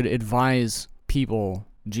things I could advise people,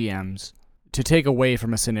 GMs, to take away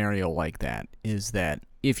from a scenario like that, is that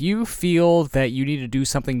if you feel that you need to do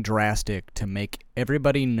something drastic to make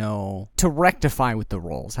everybody know, to rectify with the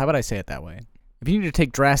rolls, how about I say it that way? If you need to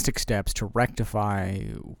take drastic steps to rectify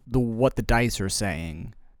what the dice are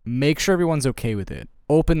saying, make sure everyone's okay with it.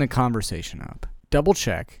 Open the conversation up. Double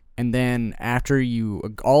check, and then after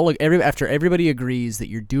everybody agrees that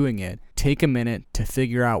you're doing it, take a minute to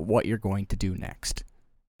figure out what you're going to do next.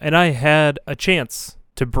 And I had a chance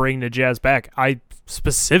to bring Najaz back. I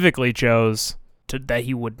specifically chose that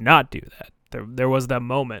he would not do that. There was that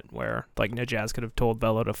moment where like Najaz could have told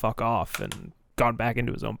Velo to fuck off and gone back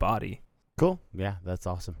into his own body. Cool. Yeah, that's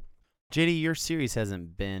awesome. JD, your series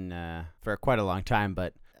hasn't been for quite a long time,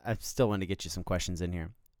 but I still want to get you some questions in here.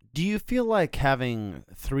 Do you feel like having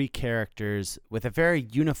 3 characters with a very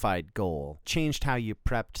unified goal changed how you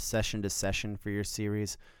prepped session to session for your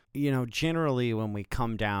series? Generally when we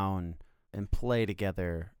come down and play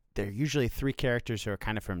together, they're usually 3 characters who are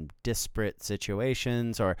kind of from disparate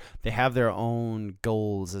situations, or they have their own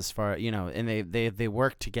goals as far, and they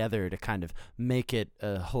work together to kind of make it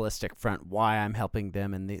a holistic front, why I'm helping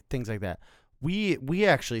them and things like that. We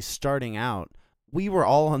actually, starting out, we were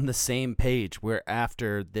all on the same page. We're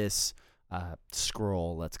after this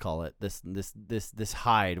scroll, let's call it, this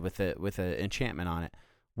hide with a enchantment on it.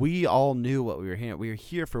 we all knew what we were here. We were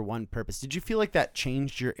here for one purpose. Did you feel like that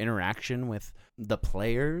changed your interaction with the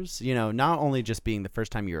players? You know, not only just being the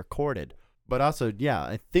first time you recorded, but also, yeah,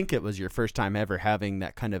 I think it was your first time ever having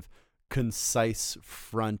that kind of concise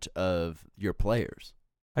front of your players.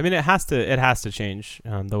 I mean, it has to change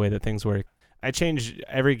the way that things work. I change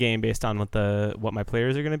every game based on what my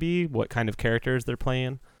players are going to be, what kind of characters they're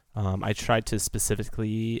playing. I tried to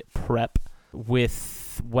specifically prep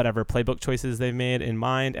with whatever playbook choices they've made in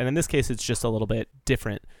mind, and in this case, it's just a little bit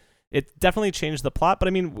different. It definitely changed the plot, but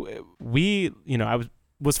I mean, I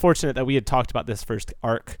was fortunate that we had talked about this first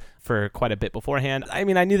arc for quite a bit beforehand. I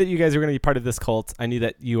mean, I knew that you guys were going to be part of this cult. I knew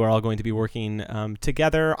that you are all going to be working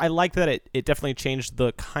together. I liked that it definitely changed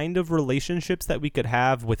the kind of relationships that we could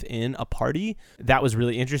have within a party. That was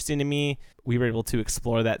really interesting to me. We were able to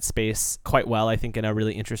explore that space quite well, I think, in a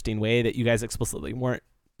really interesting way that you guys explicitly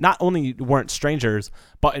not only weren't strangers,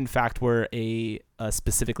 but in fact were a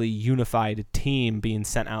specifically unified team being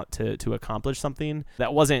sent out to accomplish something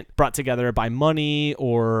that wasn't brought together by money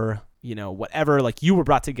or, whatever. Like, you were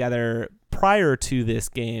brought together prior to this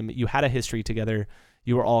game. You had a history together.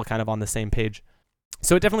 You were all kind of on the same page.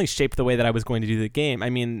 So it definitely shaped the way that I was going to do the game. I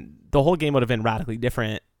mean, the whole game would have been radically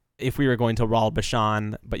different if we were going to Ral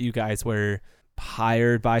Bashan, but you guys were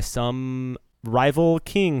hired by some rival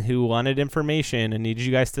king who wanted information and needed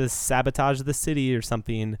you guys to sabotage the city or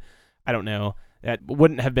something. I don't know. That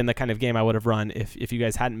wouldn't have been the kind of game I would have run if you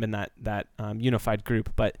guys hadn't been that unified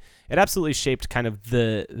group. But it absolutely shaped kind of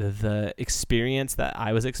the experience that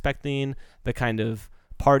I was expecting, the kind of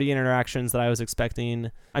party interactions that I was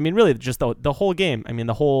expecting. I mean, really, just the whole game. I mean,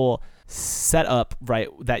 the whole setup, right,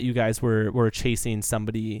 that you guys were chasing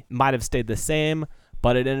somebody might have stayed the same,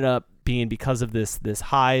 but it ended up being because of this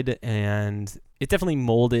hide, and it definitely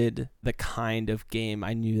molded the kind of game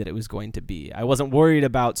I knew that it was going to be. I wasn't worried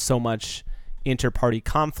about so much inter-party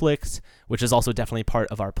conflict, which is also definitely part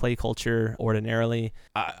of our play culture ordinarily.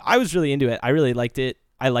 I was really into it. I really liked it.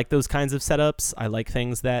 I like those kinds of setups. I like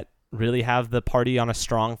things that really have the party on a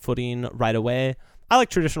strong footing right away. I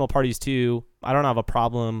like traditional parties too. I don't have a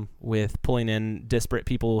problem with pulling in disparate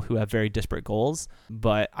people who have very disparate goals,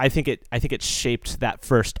 but I think it shaped that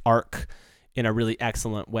first arc in a really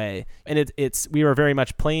excellent way. And we were very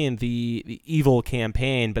much playing the evil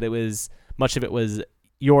campaign, but much of it was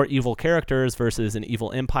your evil characters versus an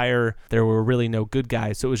evil empire. There were really no good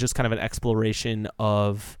guys, so it was just kind of an exploration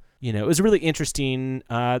of, it was a really interesting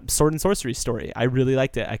sword and sorcery story. I really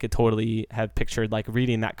liked it. I could totally have pictured like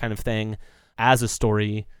reading that kind of thing as a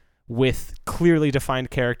story with clearly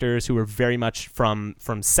defined characters who were very much from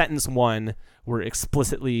sentence one were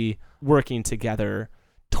explicitly working together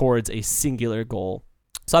towards a singular goal.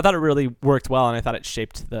 So I thought it really worked well, and I thought it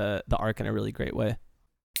shaped the arc in a really great way.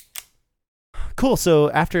 Cool. So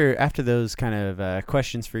after those kind of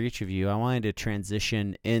questions for each of you, I wanted to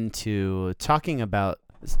transition into talking about.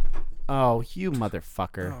 Oh, you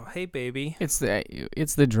motherfucker! Oh, hey, baby. It's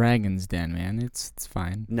the Dragon's Den, man. It's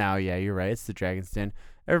fine. No, yeah, you're right. It's the Dragon's Den.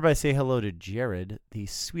 Everybody say hello to Jared, the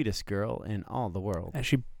sweetest girl in all the world. And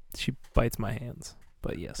she bites my hands,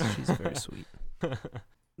 but yes, she's very sweet.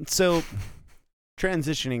 So,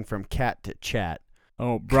 transitioning from cat to chat.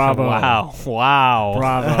 Oh, bravo! Wow!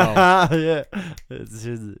 Bravo! Yeah, it's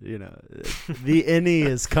just, the innie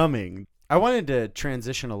is coming. I wanted to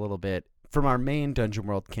transition a little bit from our main Dungeon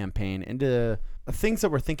World campaign into things that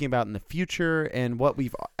we're thinking about in the future and what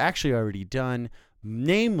we've actually already done,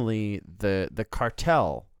 namely the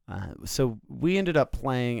cartel. So we ended up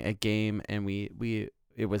playing a game, and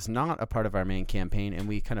it was not a part of our main campaign, and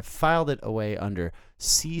we kind of filed it away under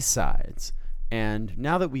Seasides. And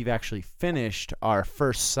now that we've actually finished our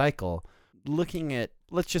first cycle, looking at,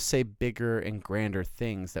 let's just say, bigger and grander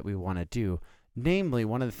things that we want to do. Namely,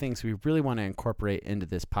 one of the things we really want to incorporate into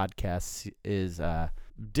this podcast is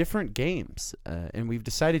different games. And we've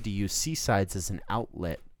decided to use Seasides as an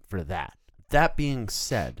outlet for that. That being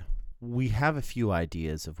said, we have a few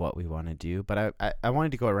ideas of what we want to do, but I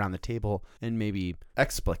wanted to go around the table and maybe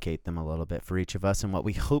explicate them a little bit for each of us and what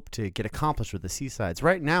we hope to get accomplished with the Seasides.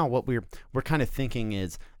 Right now, what we're kind of thinking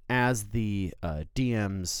is, as the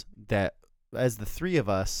DMs, that as the three of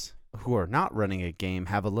us who are not running a game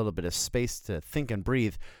have a little bit of space to think and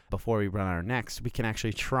breathe before we run our next, we can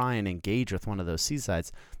actually try and engage with one of those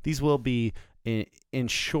Seasides. These will be, in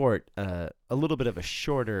short, a little bit of a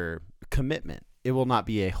shorter commitment. It will not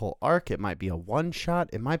be a whole arc. It might be a one-shot.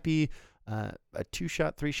 It might be a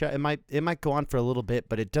two-shot, three-shot. It might go on for a little bit,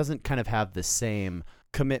 but it doesn't kind of have the same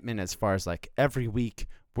commitment as far as like every week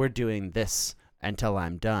we're doing this until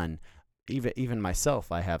I'm done. Even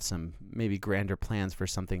myself, I have some maybe grander plans for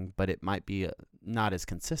something, but it might be not as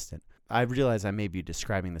consistent. I realize I may be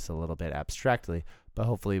describing this a little bit abstractly, but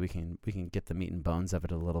hopefully we can get the meat and bones of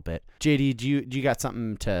it a little bit. JD, do you got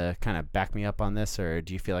something to kind of back me up on this, or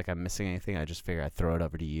do you feel like I'm missing anything? I just figure I'd throw it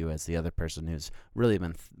over to you as the other person who's really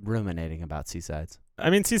been ruminating about Seasides. I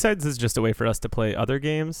mean, Seasides is just a way for us to play other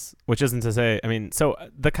games, which isn't to say, I mean, so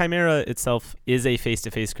the Chimera itself is a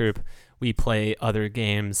face-to-face group. We play other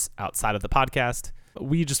games outside of the podcast.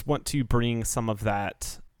 We just want to bring some of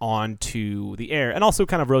that onto the air and also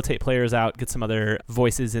kind of rotate players out, get some other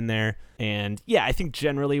voices in there. And yeah, I think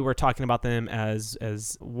generally we're talking about them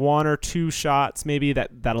as one or two shots, maybe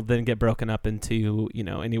that'll then get broken up into,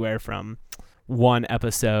 anywhere from 1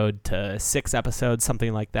 episode to 6 episodes,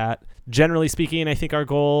 something like that. Generally speaking, I think our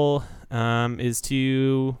goal is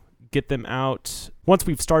to get them out once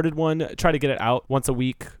we've started one, try to get it out once a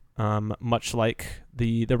week, much like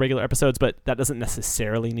the regular episodes, but that doesn't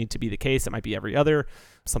necessarily need to be the case. It might be every other,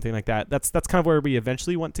 something like that. That's kind of where we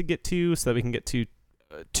eventually want to get to, so that we can get to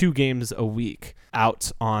 2 games a week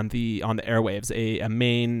out on the airwaves, a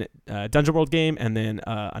main Dungeon World game, and then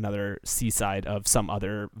another Seaside of some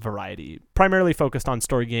other variety, primarily focused on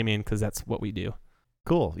story gaming, because that's what we do.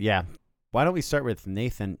 Cool. Yeah. Why don't we start with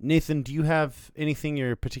Nathan? Nathan, do you have anything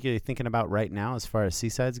you're particularly thinking about right now as far as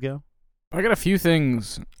Seasides go? I got a few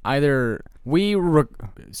things. Either we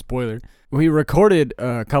recorded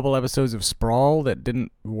a couple episodes of Sprawl that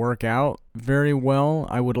didn't work out very well.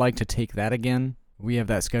 I would like to take that again. We have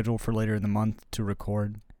that scheduled for later in the month to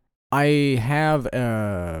record. I have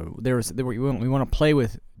we want to play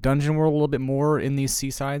with Dungeon World a little bit more in these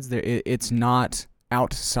Seasides. It's not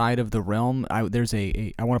outside of the realm. I want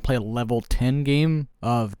to play a level 10 game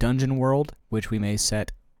of Dungeon World, which we may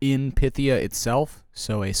set in Pythia itself.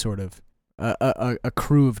 So a sort of a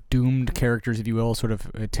crew of doomed characters, if you will, sort of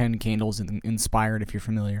 10 Candles inspired, if you're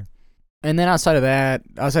familiar. And then outside of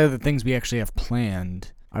the things we actually have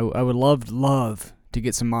planned, I would love to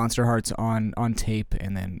get some Monster Hearts on tape,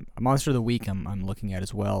 and then a Monster of the Week I'm looking at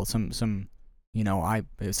as well. Some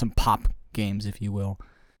pop games, if you will.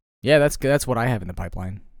 Yeah, that's what I have in the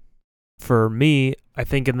pipeline. For me, I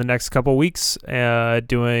think in the next couple weeks,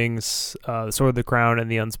 doing Sword of the Crown and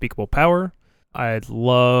the Unspeakable Power. I'd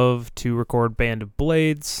love to record Band of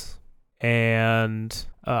Blades, and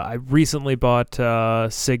I recently bought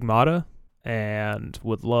Sigmata, and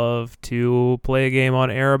would love to play a game on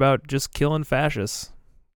air about just killing fascists,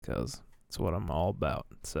 because that's what I'm all about.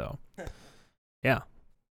 So, yeah.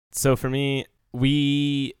 So for me,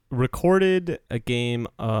 we recorded a game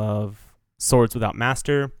of Swords Without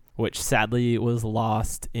Master, which sadly was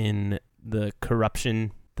lost in the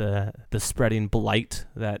corruption, the spreading blight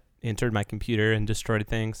that entered my computer and destroyed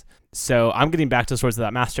things. So I'm getting back to Swords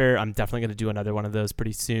Without Master. I'm definitely going to do another one of those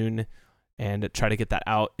pretty soon and try to get that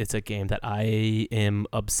out. It's a game that I am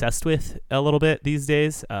obsessed with a little bit these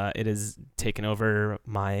days. It has taken over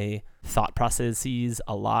my thought processes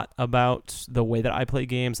a lot about the way that I play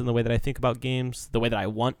games and the way that I think about games, the way that I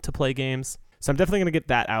want to play games. So I'm definitely going to get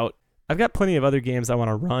that out. I've got plenty of other games I want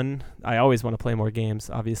to run. I always want to play more games,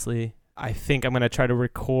 obviously. I think I'm going to try to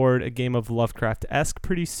record a game of Lovecraft-esque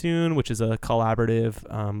pretty soon, which is a collaborative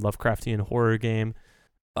Lovecraftian horror game.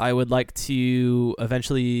 I would like to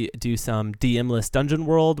eventually do some DM-less Dungeon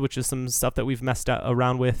World, which is some stuff that we've messed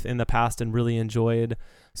around with in the past and really enjoyed.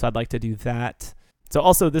 So I'd like to do that. So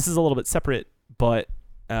also, this is a little bit separate, but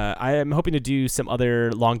I am hoping to do some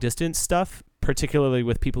other long-distance stuff, particularly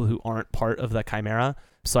with people who aren't part of the Chimera.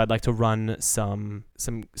 So I'd like to run some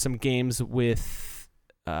games with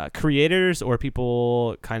creators or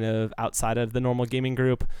people kind of outside of the normal gaming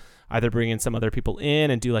group, either bring in some other people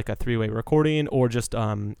in and do like a 3-way recording, or just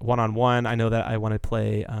one-on-one. I know that I want to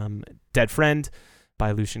play Dead Friend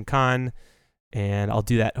by Lucian Khan, and I'll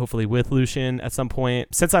do that hopefully with Lucian at some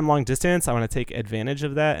point. Since I'm long distance, I want to take advantage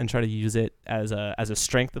of that and try to use it as a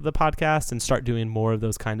strength of the podcast and start doing more of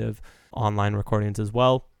those kind of online recordings as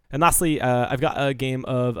well. And lastly, I've got a game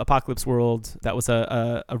of Apocalypse World that was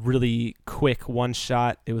a really quick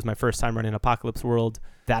one-shot. It was my first time running Apocalypse World.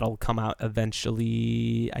 That'll come out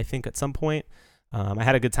eventually, I think, at some point. I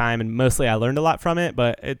had a good time, and mostly I learned a lot from it,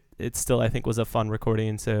 but it still, I think, was a fun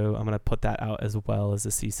recording, so I'm going to put that out as well as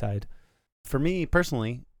a Seaside. For me,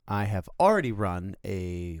 personally, I have already run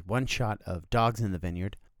a one-shot of Dogs in the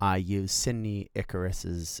Vineyard. I used Sidney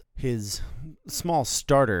Icarus's his small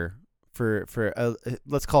starter for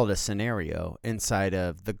let's call it a scenario inside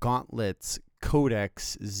of the Gauntlet's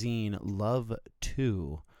Codex zine Love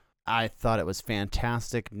 2. I thought it was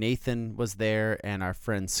fantastic. Nathan was there, and our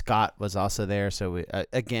friend Scott was also there. So we,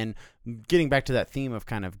 again, getting back to that theme of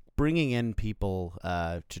kind of bringing in people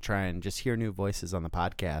to try and just hear new voices on the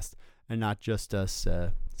podcast and not just us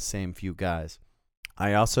same few guys.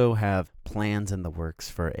 I also have plans in the works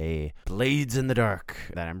for a Blades in the Dark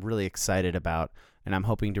that I'm really excited about, and I'm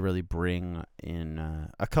hoping to really bring in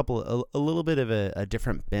a little bit of a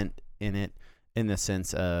different bent in it, in the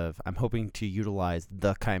sense of I'm hoping to utilize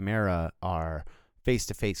the Chimera, our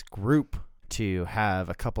face-to-face group, to have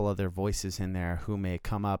a couple other voices in there who may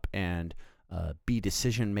come up and be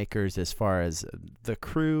decision makers as far as the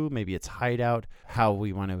crew, maybe its hideout, how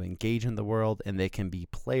we want to engage in the world, and they can be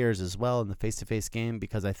players as well in the face-to-face game,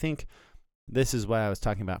 because I think this is what I was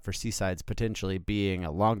talking about for Seasides potentially being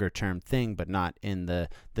a longer-term thing, but not in the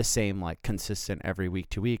same like consistent every week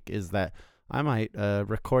to week, is that I might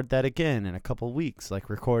record that again in a couple weeks, like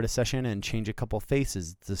record a session and change a couple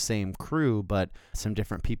faces. It's the same crew, but some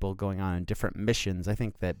different people going on different missions. I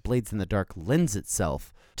think that Blades in the Dark lends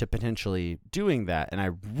itself to potentially doing that, and I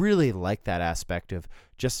really like that aspect of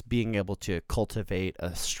just being able to cultivate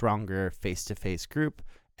a stronger face-to-face group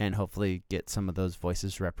and hopefully get some of those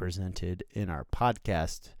voices represented in our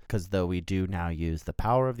podcast, because though we do now use the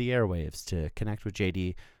power of the airwaves to connect with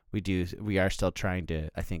JD, we are still trying to,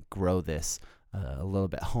 I think, grow this a little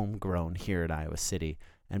bit homegrown here in Iowa City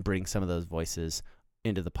and bring some of those voices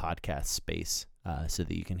into the podcast space so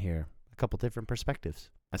that you can hear a couple different perspectives.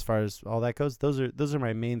 As far as all that goes, those are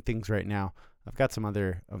my main things right now. I've got some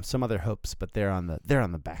other hopes, but they're on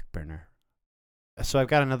the back burner. So I've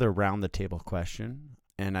got another round the table question,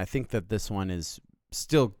 and I think that this one is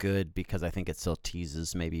still good because I think it still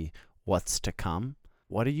teases maybe what's to come.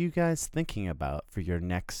 What are you guys thinking about for your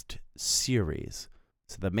next series?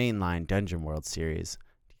 So the mainline Dungeon World series.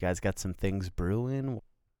 You guys got some things brewing?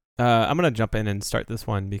 I'm going to jump in and start this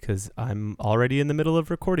one because I'm already in the middle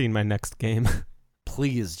of recording my next game.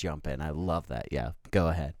 Please jump in. I love that. Yeah, go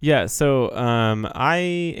ahead. Yeah, so I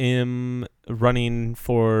am running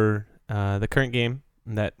for the current game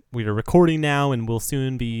that we are recording now and will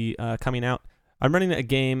soon be coming out. I'm running a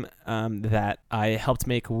game that I helped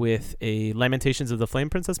make with a Lamentations of the Flame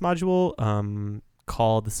Princess module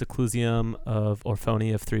called The Seclusium of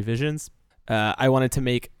Orphony of Three Visions. I wanted to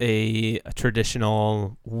make a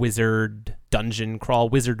traditional wizard-based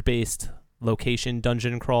location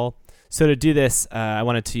dungeon crawl. So to do this, I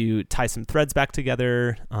wanted to tie some threads back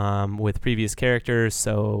together with previous characters.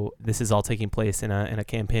 So this is all taking place in a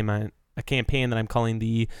campaign that I'm calling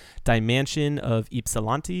the Dimension of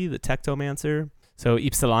Ypsilanti, the Tectomancer. So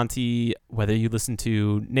Ypsilanti, whether you listen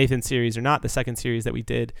to Nathan's series or not, the second series that we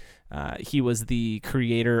did, he was the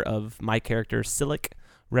creator of my character Silic,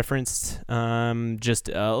 referenced just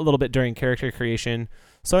a little bit during character creation.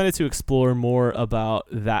 So I wanted to explore more about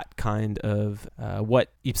that kind of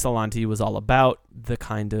what Ypsilanti was all about, the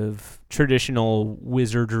kind of traditional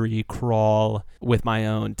wizardry crawl with my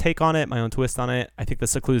own take on it, my own twist on it. I think the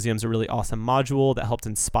Seclusium is a really awesome module that helped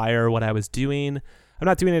inspire what I was doing. I'm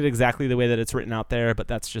not doing it exactly the way that it's written out there, but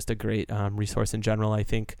that's just a great resource in general, I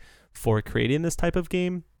think, for creating this type of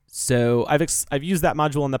game. So I've used that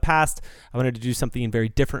module in the past. I wanted to do something very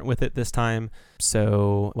different with it this time.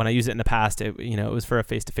 So when I used it in the past, it was for a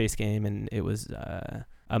face-to-face game, and it was a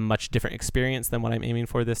much different experience than what I'm aiming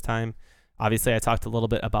for this time. Obviously, I talked a little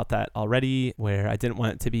bit about that already, where I didn't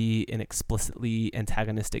want it to be an explicitly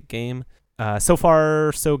antagonistic game. So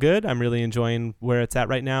far, so good. I'm really enjoying where it's at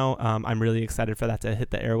right now. I'm really excited for that to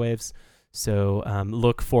hit the airwaves. So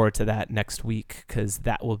look forward to that next week, because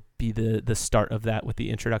that will be the start of that with the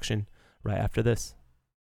introduction right after this.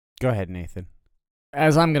 Go ahead, Nathan.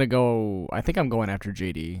 As I'm going to go, I think I'm going after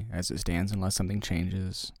JD as it stands, unless something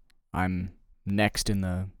changes. I'm next in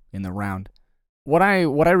the round. What I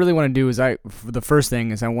really want to do is the first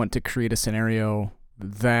thing is I want to create a scenario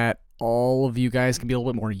that all of you guys can be a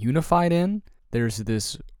little bit more unified in. There's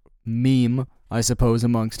this meme, I suppose,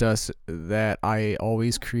 amongst us that I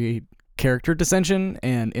always create character dissension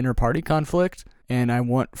and inter-party conflict, and I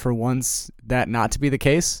want for once that not to be the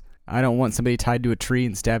case. I don't want somebody tied to a tree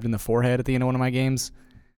and stabbed in the forehead at the end of one of my games.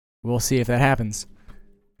 We'll see if that happens.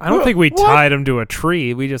 I don't think we tied him to a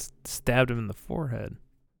tree. We just stabbed him in the forehead.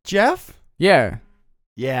 Jeff? Yeah.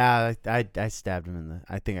 Yeah, I stabbed him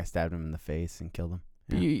I think I stabbed him in the face and killed him.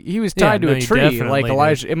 Yeah. He was tied to a tree, like definitely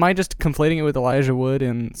Elijah. Am I just conflating it with Elijah Wood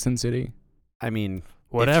in Sin City? I mean,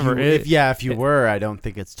 whatever. If you were, I don't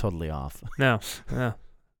think it's totally off. No.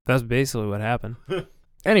 That's basically what happened.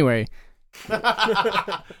 Anyway.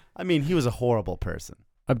 I mean, he was a horrible person.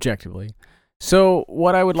 Objectively. So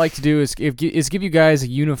what I would like to do is give you guys a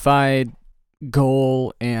unified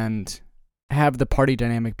goal and have the party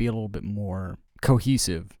dynamic be a little bit more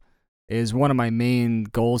cohesive is one of my main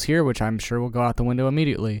goals here, which I'm sure will go out the window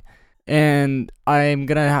immediately. And I'm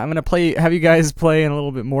gonna have you guys play in a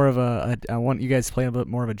little bit more of I want you guys to play in a bit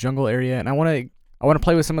more of a jungle area, and I want to I want to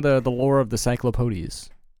play with some of the lore of the Cyclopodies,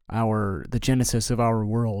 the genesis of our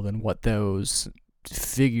world, and what those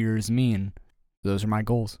figures mean. Those are my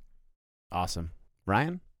goals. Awesome.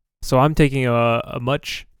 Ryan? So I'm taking a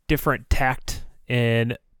much different tact,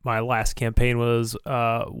 and my last campaign was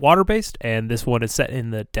water-based, and this one is set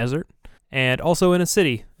in the desert and also in a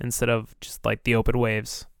city instead of just like the open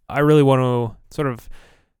waves. I really want to sort of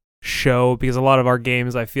show, because a lot of our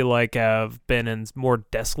games I feel like have been in more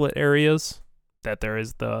desolate areas, that there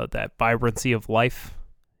is that vibrancy of life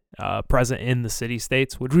present in the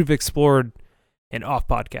city-states, which we've explored in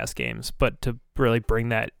off-podcast games, but to really bring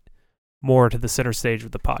that more to the center stage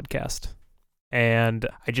of the podcast. And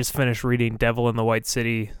I just finished reading Devil in the White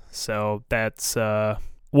City, so that's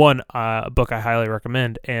one, a book I highly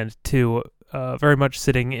recommend, and two, very much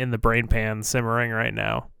sitting in the brain pan simmering right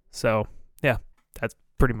now. So yeah, that's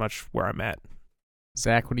pretty much where I'm at.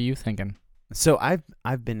 Zach, what are you thinking? So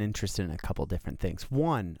I've been interested in a couple different things.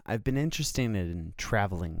 One, I've been interested in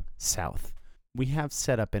traveling south. We have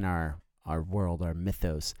set up in our world, our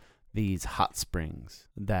mythos, these hot springs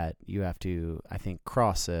that you have to, I think,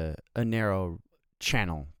 cross a narrow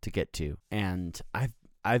channel to get to. And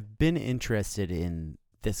I've been interested in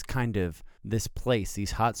this place,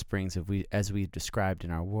 these hot springs, as we've described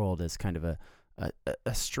in our world, as kind of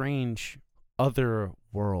a strange other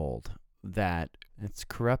world that it's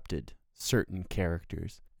corrupted certain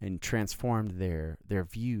characters and transformed their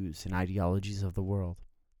views and ideologies of the world.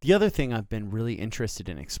 The other thing I've been really interested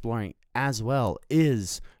in exploring as well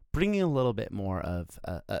is bringing a little bit more of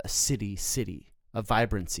a city, a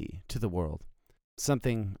vibrancy to the world.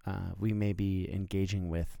 Something we may be engaging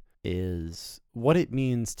with is what it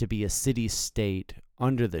means to be a city-state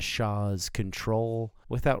under the Shah's control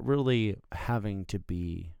without really having to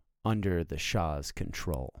be under the Shah's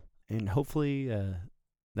control. And hopefully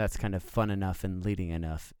that's kind of fun enough and leading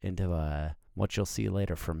enough into what you'll see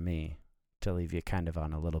later from me to leave you kind of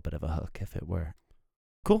on a little bit of a hook, if it were.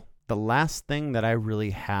 Cool. The last thing that I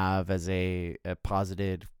really have as a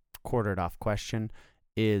posited, quartered off question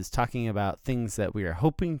is talking about things that we are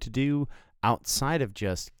hoping to do outside of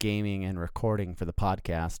just gaming and recording for the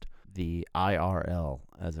podcast, the IRL,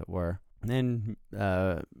 as it were. And then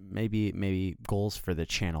maybe goals for the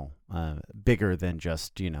channel, bigger than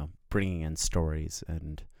just, bringing in stories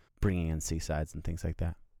and bringing in seasides and things like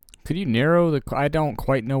that. Could you narrow I don't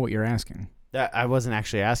quite know what you're asking. I wasn't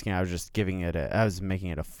actually asking. I was just I was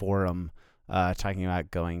making it a forum, talking about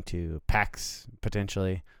going to PAX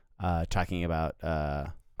potentially, talking about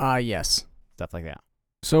yes, stuff like that.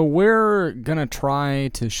 So we're gonna try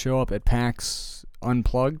to show up at PAX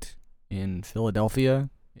Unplugged in Philadelphia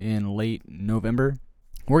in late November.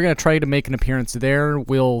 We're gonna try to make an appearance there.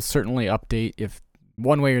 We'll certainly update if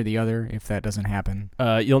one way or the other if that doesn't happen.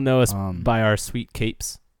 You'll know us by our sweet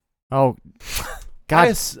capes. Oh.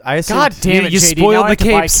 God, I assume God damn it, you JD, spoiled now I the have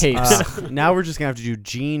to buy capes. capes. now we're just gonna have to do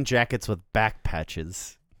jean jackets with back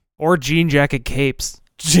patches. Or jean jacket capes.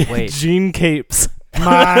 Wait. Jean capes.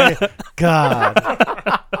 My God.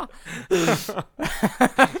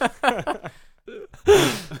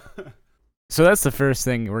 So that's the first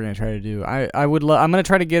thing we're gonna try to do. I'm gonna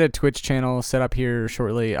try to get a Twitch channel set up here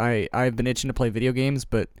shortly. I've been itching to play video games,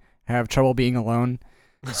 but have trouble being alone.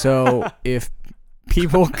 So if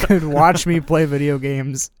people could watch me play video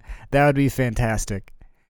games, that would be fantastic.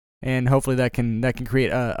 And hopefully that can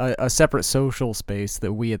create a separate social space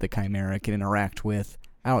that we at the Chimera can interact with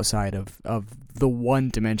outside of the one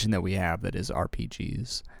dimension that we have, that is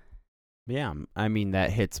RPGs. Yeah, I mean,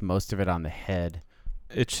 that hits most of it on the head.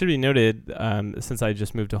 It should be noted, since I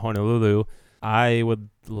just moved to Honolulu, I would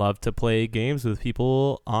love to play games with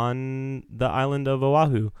people on the island of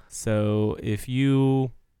Oahu. So if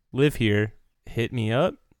you live here, hit me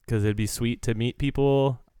up, because it'd be sweet to meet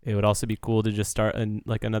people. It would also be cool to just start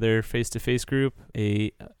another face-to-face group,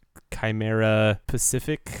 a Chimera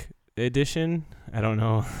Pacific edition. I don't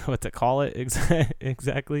know what to call it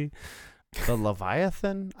exactly. The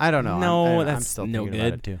Leviathan? I don't know. No, I'm that's still no thinking about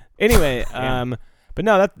good. it too. Anyway, Yeah. But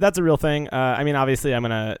no, that's a real thing. I mean, obviously, I'm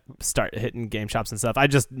gonna start hitting game shops and stuff. I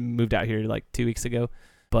just moved out here like 2 weeks ago,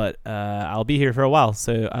 but I'll be here for a while,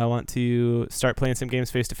 so I want to start playing some games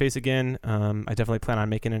face to face again. I definitely plan on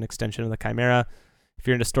making an extension of the Chimera. If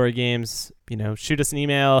you're into story games, shoot us an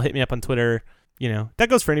email, hit me up on Twitter. That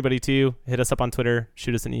goes for anybody too. Hit us up on Twitter,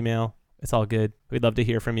 shoot us an email. It's all good. We'd love to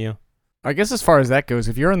hear from you. I guess as far as that goes,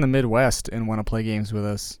 if you're in the Midwest and want to play games with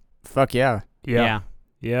us, fuck yeah. Yeah.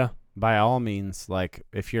 By all means,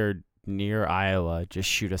 if you're near Iowa, just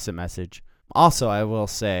shoot us a message. Also, I will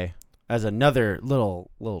say, as another little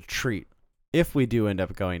treat, if we do end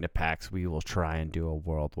up going to PAX, we will try and do a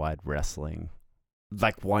worldwide wrestling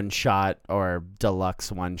like one shot or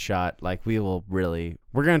deluxe one shot. Like we're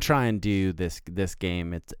gonna try and do this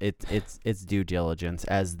game. It's due diligence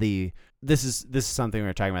as this is something we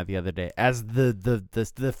were talking about the other day, as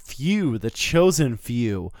the chosen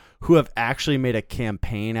few who have actually made a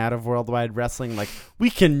campaign out of Worldwide Wrestling. Like we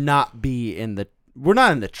cannot be we're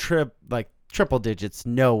not in the triple digits,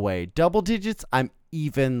 no way. Double digits, I'm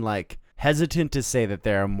even like hesitant to say that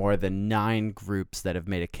there are more than 9 groups that have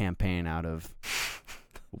made a campaign out of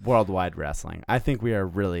Worldwide Wrestling. I think we are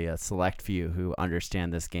really a select few who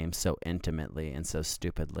understand this game so intimately and so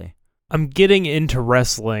stupidly. I'm getting into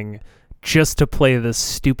wrestling just to play this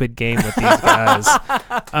stupid game with these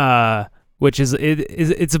guys, which is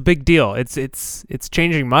it's a big deal. It's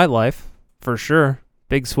changing my life for sure.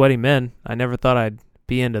 Big sweaty men. I never thought I'd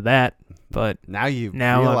be into that, but now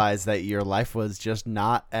realize that your life was just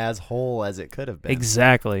not as whole as it could have been.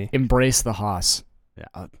 Exactly. Embrace the Haas.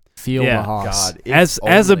 Yeah. Feel the Haas. God,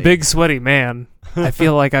 as a big sweaty man, I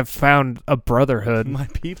feel like I've found a brotherhood. My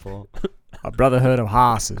people. A brotherhood of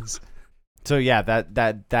Haas's. So yeah,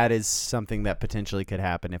 that is something that potentially could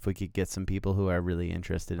happen if we could get some people who are really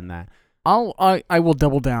interested in that. I will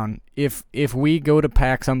double down. If we go to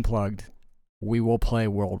PAX Unplugged, we will play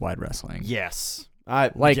Worldwide Wrestling. Yes.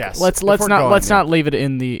 Yes. Let's not leave it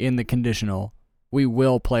in the conditional. We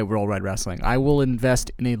will play Worldwide Wrestling. I will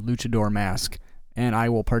invest in a luchador mask, and I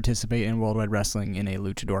will participate in Worldwide Wrestling in a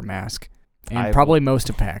luchador mask, and probably most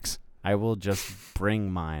of PAX. I will just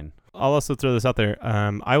bring mine. I'll also throw this out there.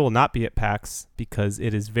 I will not be at PAX because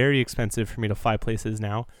it is very expensive for me to fly places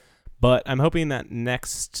now. But I'm hoping that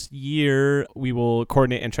next year we will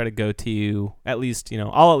coordinate and try to go to at least,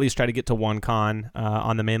 I'll at least try to get to one con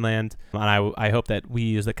on the mainland. And I hope that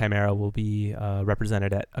we as the Chimera will be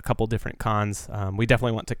represented at a couple different cons. We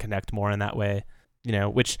definitely want to connect more in that way,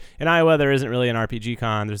 which in Iowa there isn't really an RPG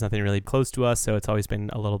con. There's nothing really close to us, so it's always been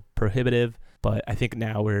a little prohibitive. But I think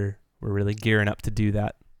now we're really gearing up to do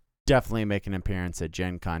that. Definitely make an appearance at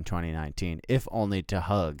Gen Con 2019, if only to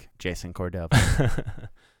hug Jason Cordova.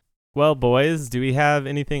 Well, boys, do we have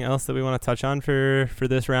anything else that we want to touch on for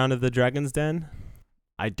this round of the Dragon's Den?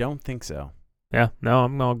 I don't think so. Yeah, no,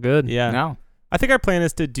 I'm all good. Yeah. No. I think our plan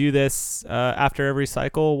is to do this after every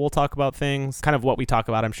cycle. We'll talk about things. Kind of what we talk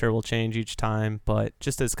about, I'm sure will change each time, but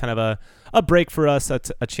just as kind of a break for us,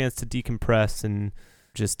 a chance to decompress and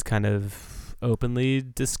just kind of openly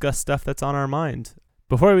discuss stuff that's on our mind.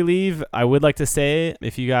 Before we leave, I would like to say,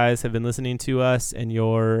 if you guys have been listening to us and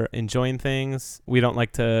you're enjoying things, we don't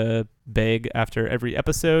like to beg after every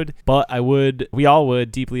episode, but we all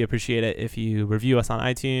would deeply appreciate it if you review us on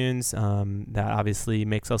iTunes. That obviously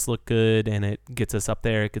makes us look good and it gets us up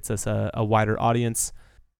there. It gets us a wider audience.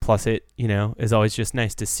 Plus it, is always just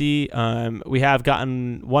nice to see. We have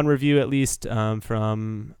gotten one review at least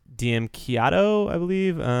from DM Kiato, I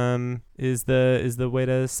believe, is the way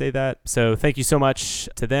to say that. So thank you so much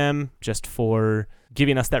to them just for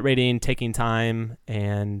giving us that rating, taking time,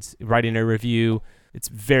 and writing a review. It's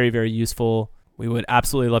very, very useful. We would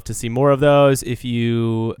absolutely love to see more of those. If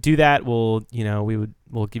you do that, we'll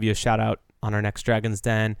give you a shout out on our next Dragon's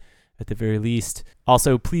Den at the very least.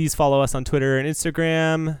 Also, please follow us on Twitter and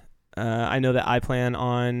Instagram. I know that I plan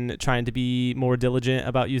on trying to be more diligent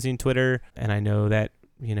about using Twitter, and I know that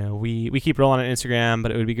we keep rolling on Instagram,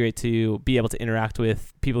 but it would be great to be able to interact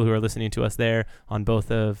with people who are listening to us there on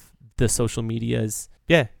both of the social medias.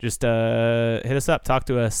 Yeah, just hit us up, talk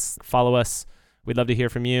to us, follow us. We'd love to hear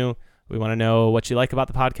from you. We want to know what you like about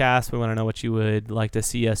the podcast. We want to know what you would like to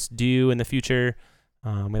see us do in the future.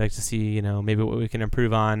 We'd like to see, maybe what we can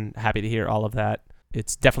improve on. Happy to hear all of that.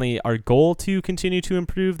 It's definitely our goal to continue to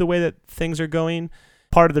improve the way that things are going.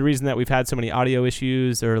 Part of the reason that we've had so many audio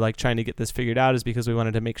issues or trying to get this figured out is because we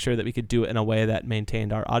wanted to make sure that we could do it in a way that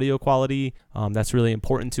maintained our audio quality. That's really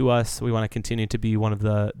important to us. We want to continue to be one of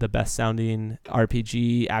the best sounding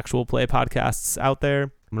RPG actual play podcasts out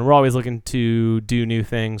there. And we're always looking to do new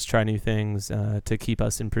things, try new things to keep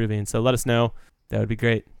us improving. So let us know. That would be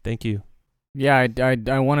great. Thank you. Yeah,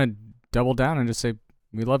 I want to double down and just say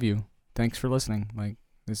we love you. Thanks for listening.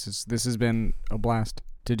 This has been a blast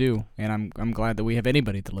to do, and I'm glad that we have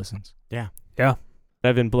anybody that listens. Yeah.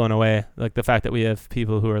 I've been blown away. The fact that we have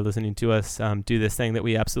people who are listening to us do this thing that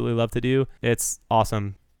we absolutely love to do. It's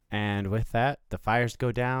awesome. And with that, the fires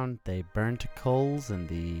go down, they burn to coals, and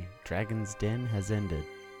the Dragon's Den has ended.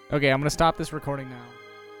 Okay, I'm going to stop this recording now.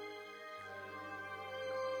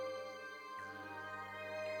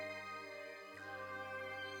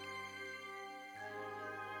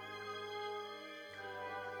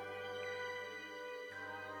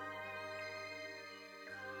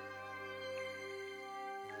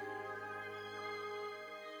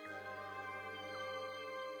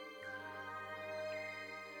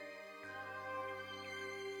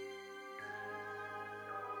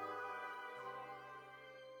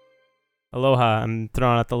 Aloha. I'm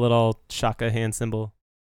throwing out the little shaka hand symbol.